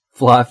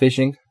 Fly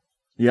fishing.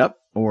 Yep.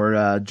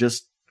 Or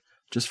just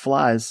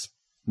flies.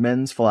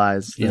 Men's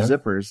flies. The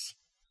zippers.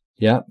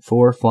 Yeah,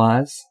 4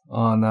 flies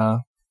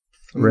on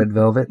red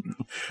velvet.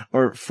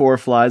 Or 4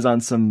 flies on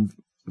some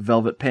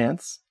velvet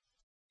pants.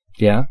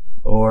 Yeah.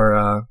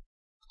 Or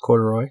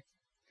corduroy.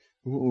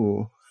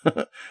 Ooh.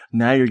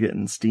 Now you're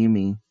getting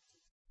steamy.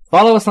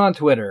 Follow us on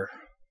Twitter.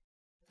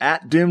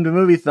 At Doomed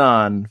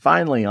Moviethon.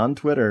 Finally, on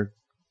Twitter.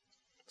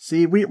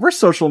 See, we're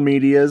social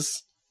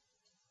medias.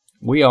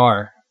 We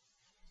are.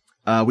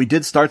 We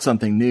did start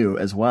something new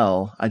as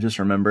well. I just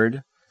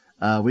remembered.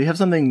 We have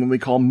something we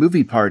call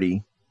Movie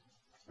Party.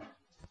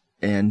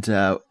 And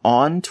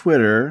on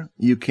Twitter,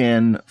 you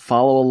can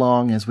follow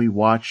along as we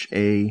watch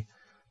a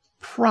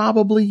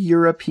probably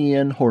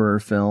European horror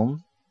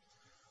film.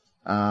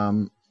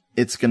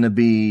 It's going to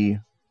be...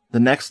 The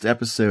next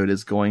episode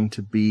is going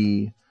to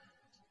be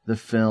the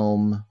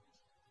film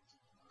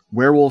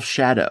Werewolf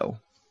Shadow.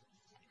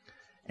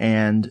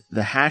 And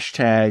the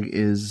hashtag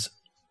is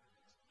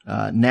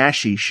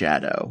Naschy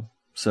Shadow.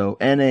 So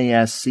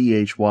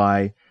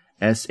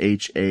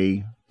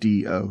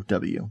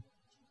NASCHYSHADOW.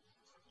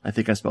 I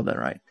think I spelled that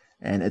right.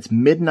 And it's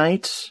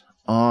midnight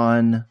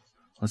on,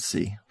 let's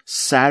see,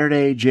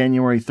 Saturday,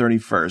 January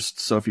 31st.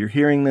 So if you're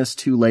hearing this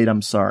too late,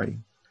 I'm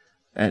sorry.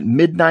 At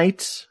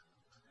midnight,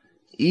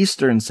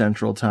 Eastern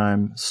Central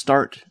Time,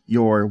 start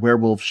your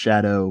Werewolf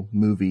Shadow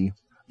movie,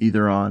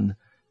 either on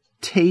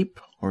tape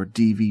or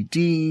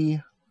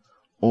DVD,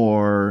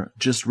 or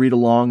just read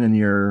along in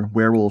your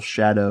Werewolf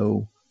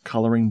Shadow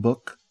coloring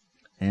book,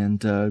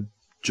 and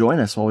join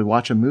us while we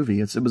watch a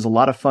movie. It was a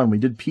lot of fun. We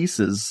did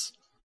Pieces.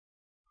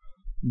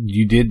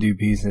 You did do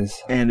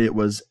Pieces. And it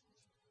was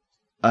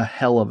a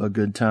hell of a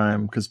good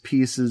time, because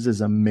Pieces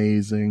is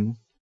amazing.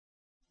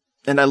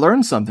 And I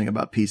learned something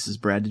about Pieces,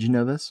 Brad. Did you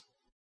know this?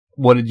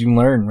 What did you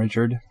learn,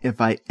 Richard?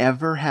 If I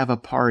ever have a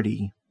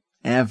party,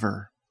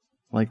 ever,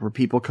 like where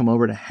people come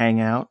over to hang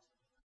out,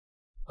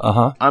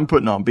 I'm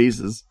putting on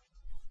Pieces.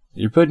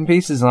 You're putting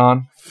Pieces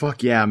on.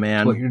 Fuck yeah, man.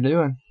 That's what you're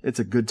doing. It's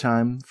a good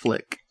time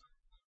flick.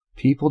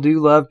 People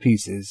do love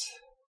Pieces.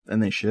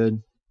 And they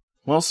should.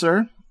 Well,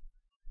 sir,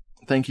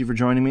 thank you for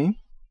joining me.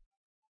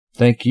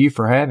 Thank you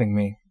for having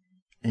me.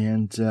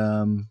 And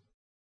to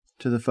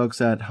the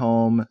folks at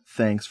home,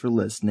 thanks for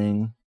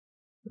listening.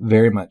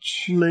 Very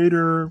much.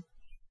 Later.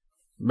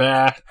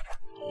 Bah.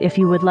 If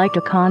you would like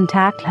to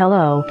contact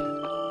Hello,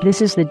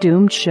 this is The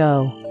Doomed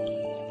Show.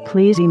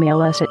 Please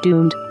email us at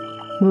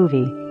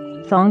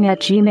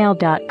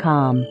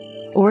doomedmoviethong@gmail.com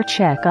or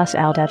check us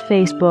out at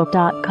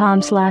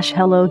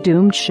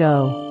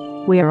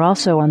facebook.com/HelloDoomedShow. We are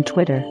also on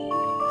Twitter.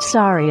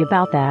 Sorry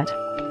about that.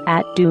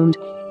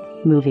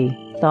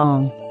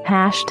 @DoomedMovieThong.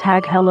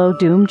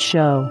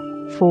 #HelloDoomedShow.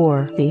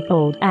 For the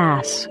old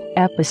ass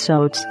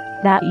episodes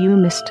that you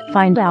missed,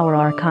 find our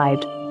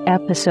archived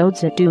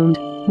episodes at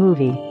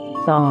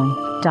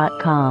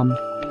doomedmoviethong.com.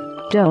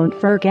 Don't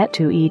forget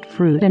to eat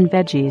fruit and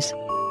veggies.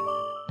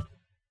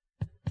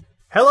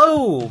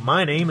 Hello,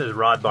 my name is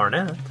Rod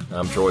Barnett.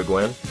 I'm Troy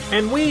Gwynn.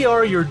 And we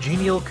are your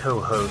genial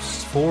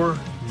co-hosts for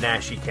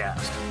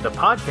NaschyCast, the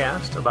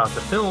podcast about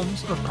the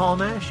films of Paul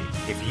Naschy.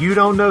 If you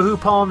don't know who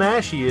Paul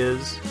Naschy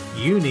is,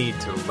 you need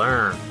to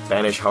learn.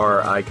 Spanish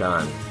horror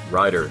icon,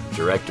 writer,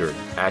 director,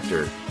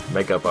 actor,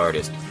 makeup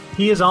artist.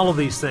 He is all of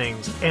these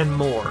things and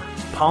more.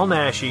 Paul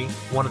Naschy,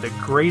 one of the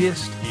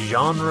greatest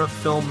genre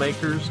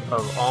filmmakers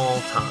of all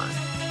time.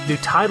 Do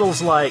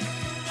titles like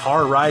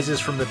Horror Rises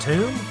from the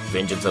Tomb,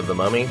 Vengeance of the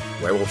Mummy,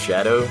 Werewolf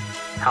Shadow,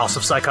 House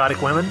of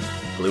Psychotic Women,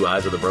 Blue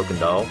Eyes of the Broken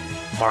Doll,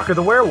 Mark of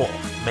the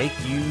Werewolf make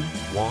you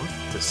want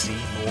to see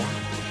more?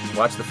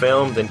 Watch the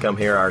film, then come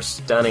hear our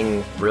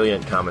stunning,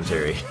 brilliant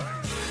commentary.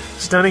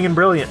 Stunning and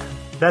brilliant.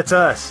 That's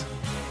us.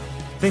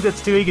 Think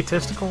that's too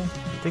egotistical?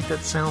 Think that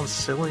sounds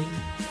silly?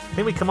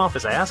 Think we come off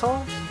as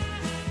assholes?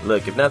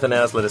 Look, if nothing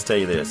else, let us tell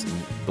you this.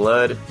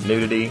 Blood,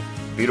 nudity,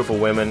 beautiful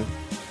women,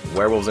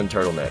 werewolves and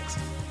turtlenecks.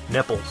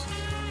 Nipples.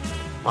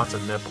 Lots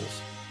of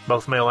nipples.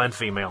 Both male and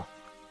female.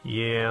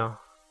 Yeah.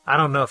 I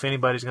don't know if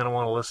anybody's going to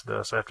want to listen to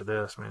us after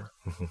this, man.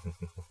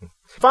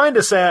 Find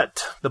us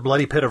at The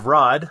Bloody Pit of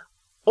Rod,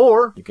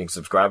 or you can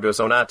subscribe to us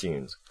on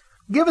iTunes.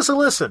 Give us a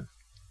listen.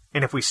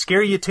 And if we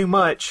scare you too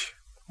much,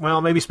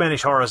 well, maybe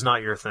Spanish horror is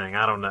not your thing.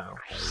 I don't know.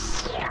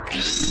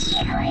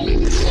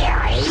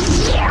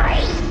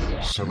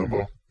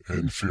 Cinema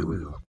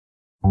Inferior.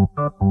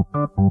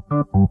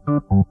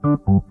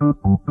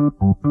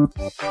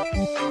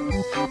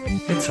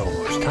 It's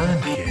almost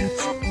time,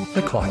 kids.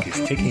 The clock is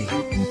ticking.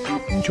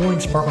 Join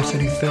Sparkle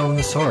City Film and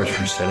the SARS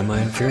for Cinema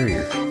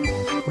Inferior.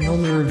 We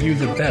only review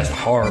the best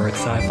horror and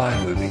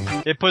sci-fi movies.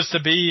 It puts the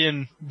B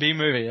in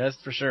B-movie, that's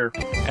for sure.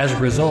 As a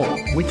result,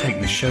 we take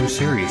the show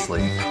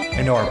seriously,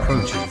 and our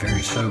approach is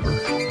very sober.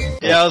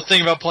 Yeah, I was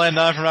thinking about Plan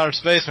 9 from Outer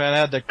Space, man. I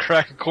had to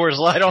crack a Coors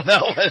Light on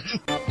that one.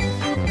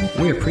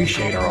 We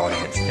appreciate our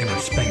audience and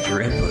respect your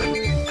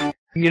input.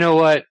 You know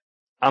what?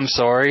 I'm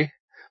sorry,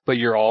 but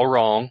you're all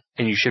wrong,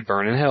 and you should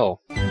burn in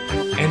hell.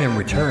 And in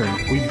return,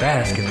 we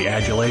bask in the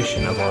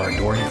adulation of our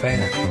adoring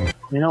fans.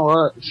 You know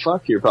what?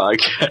 Fuck your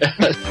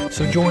podcast.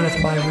 So join us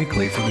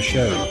bi-weekly for the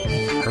show.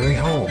 Hurry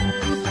home.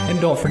 And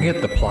don't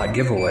forget the plot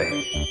giveaway.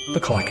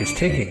 The clock is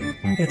ticking.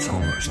 It's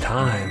almost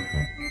time.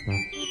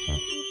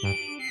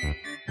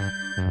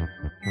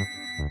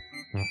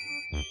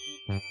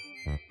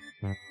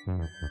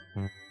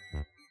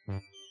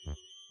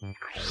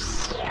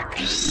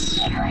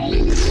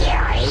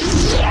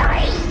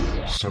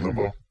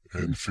 Cinema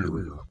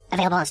Inferior.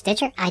 Available on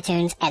Stitcher,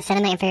 iTunes, at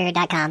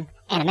cinemainferior.com,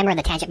 and a member of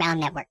the Tangent Bound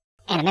Network.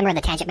 And a member of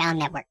the Tangent Bound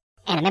Network.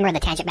 And a member of the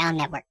Tangent Bound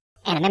Network.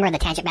 And a member of the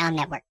Tangent Bound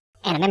Network.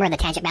 And a member of the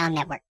Tangent Bound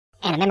Network.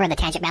 And a member of the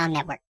Tangent Bound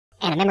Network.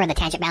 And a member of the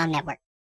Tangent Bound Network.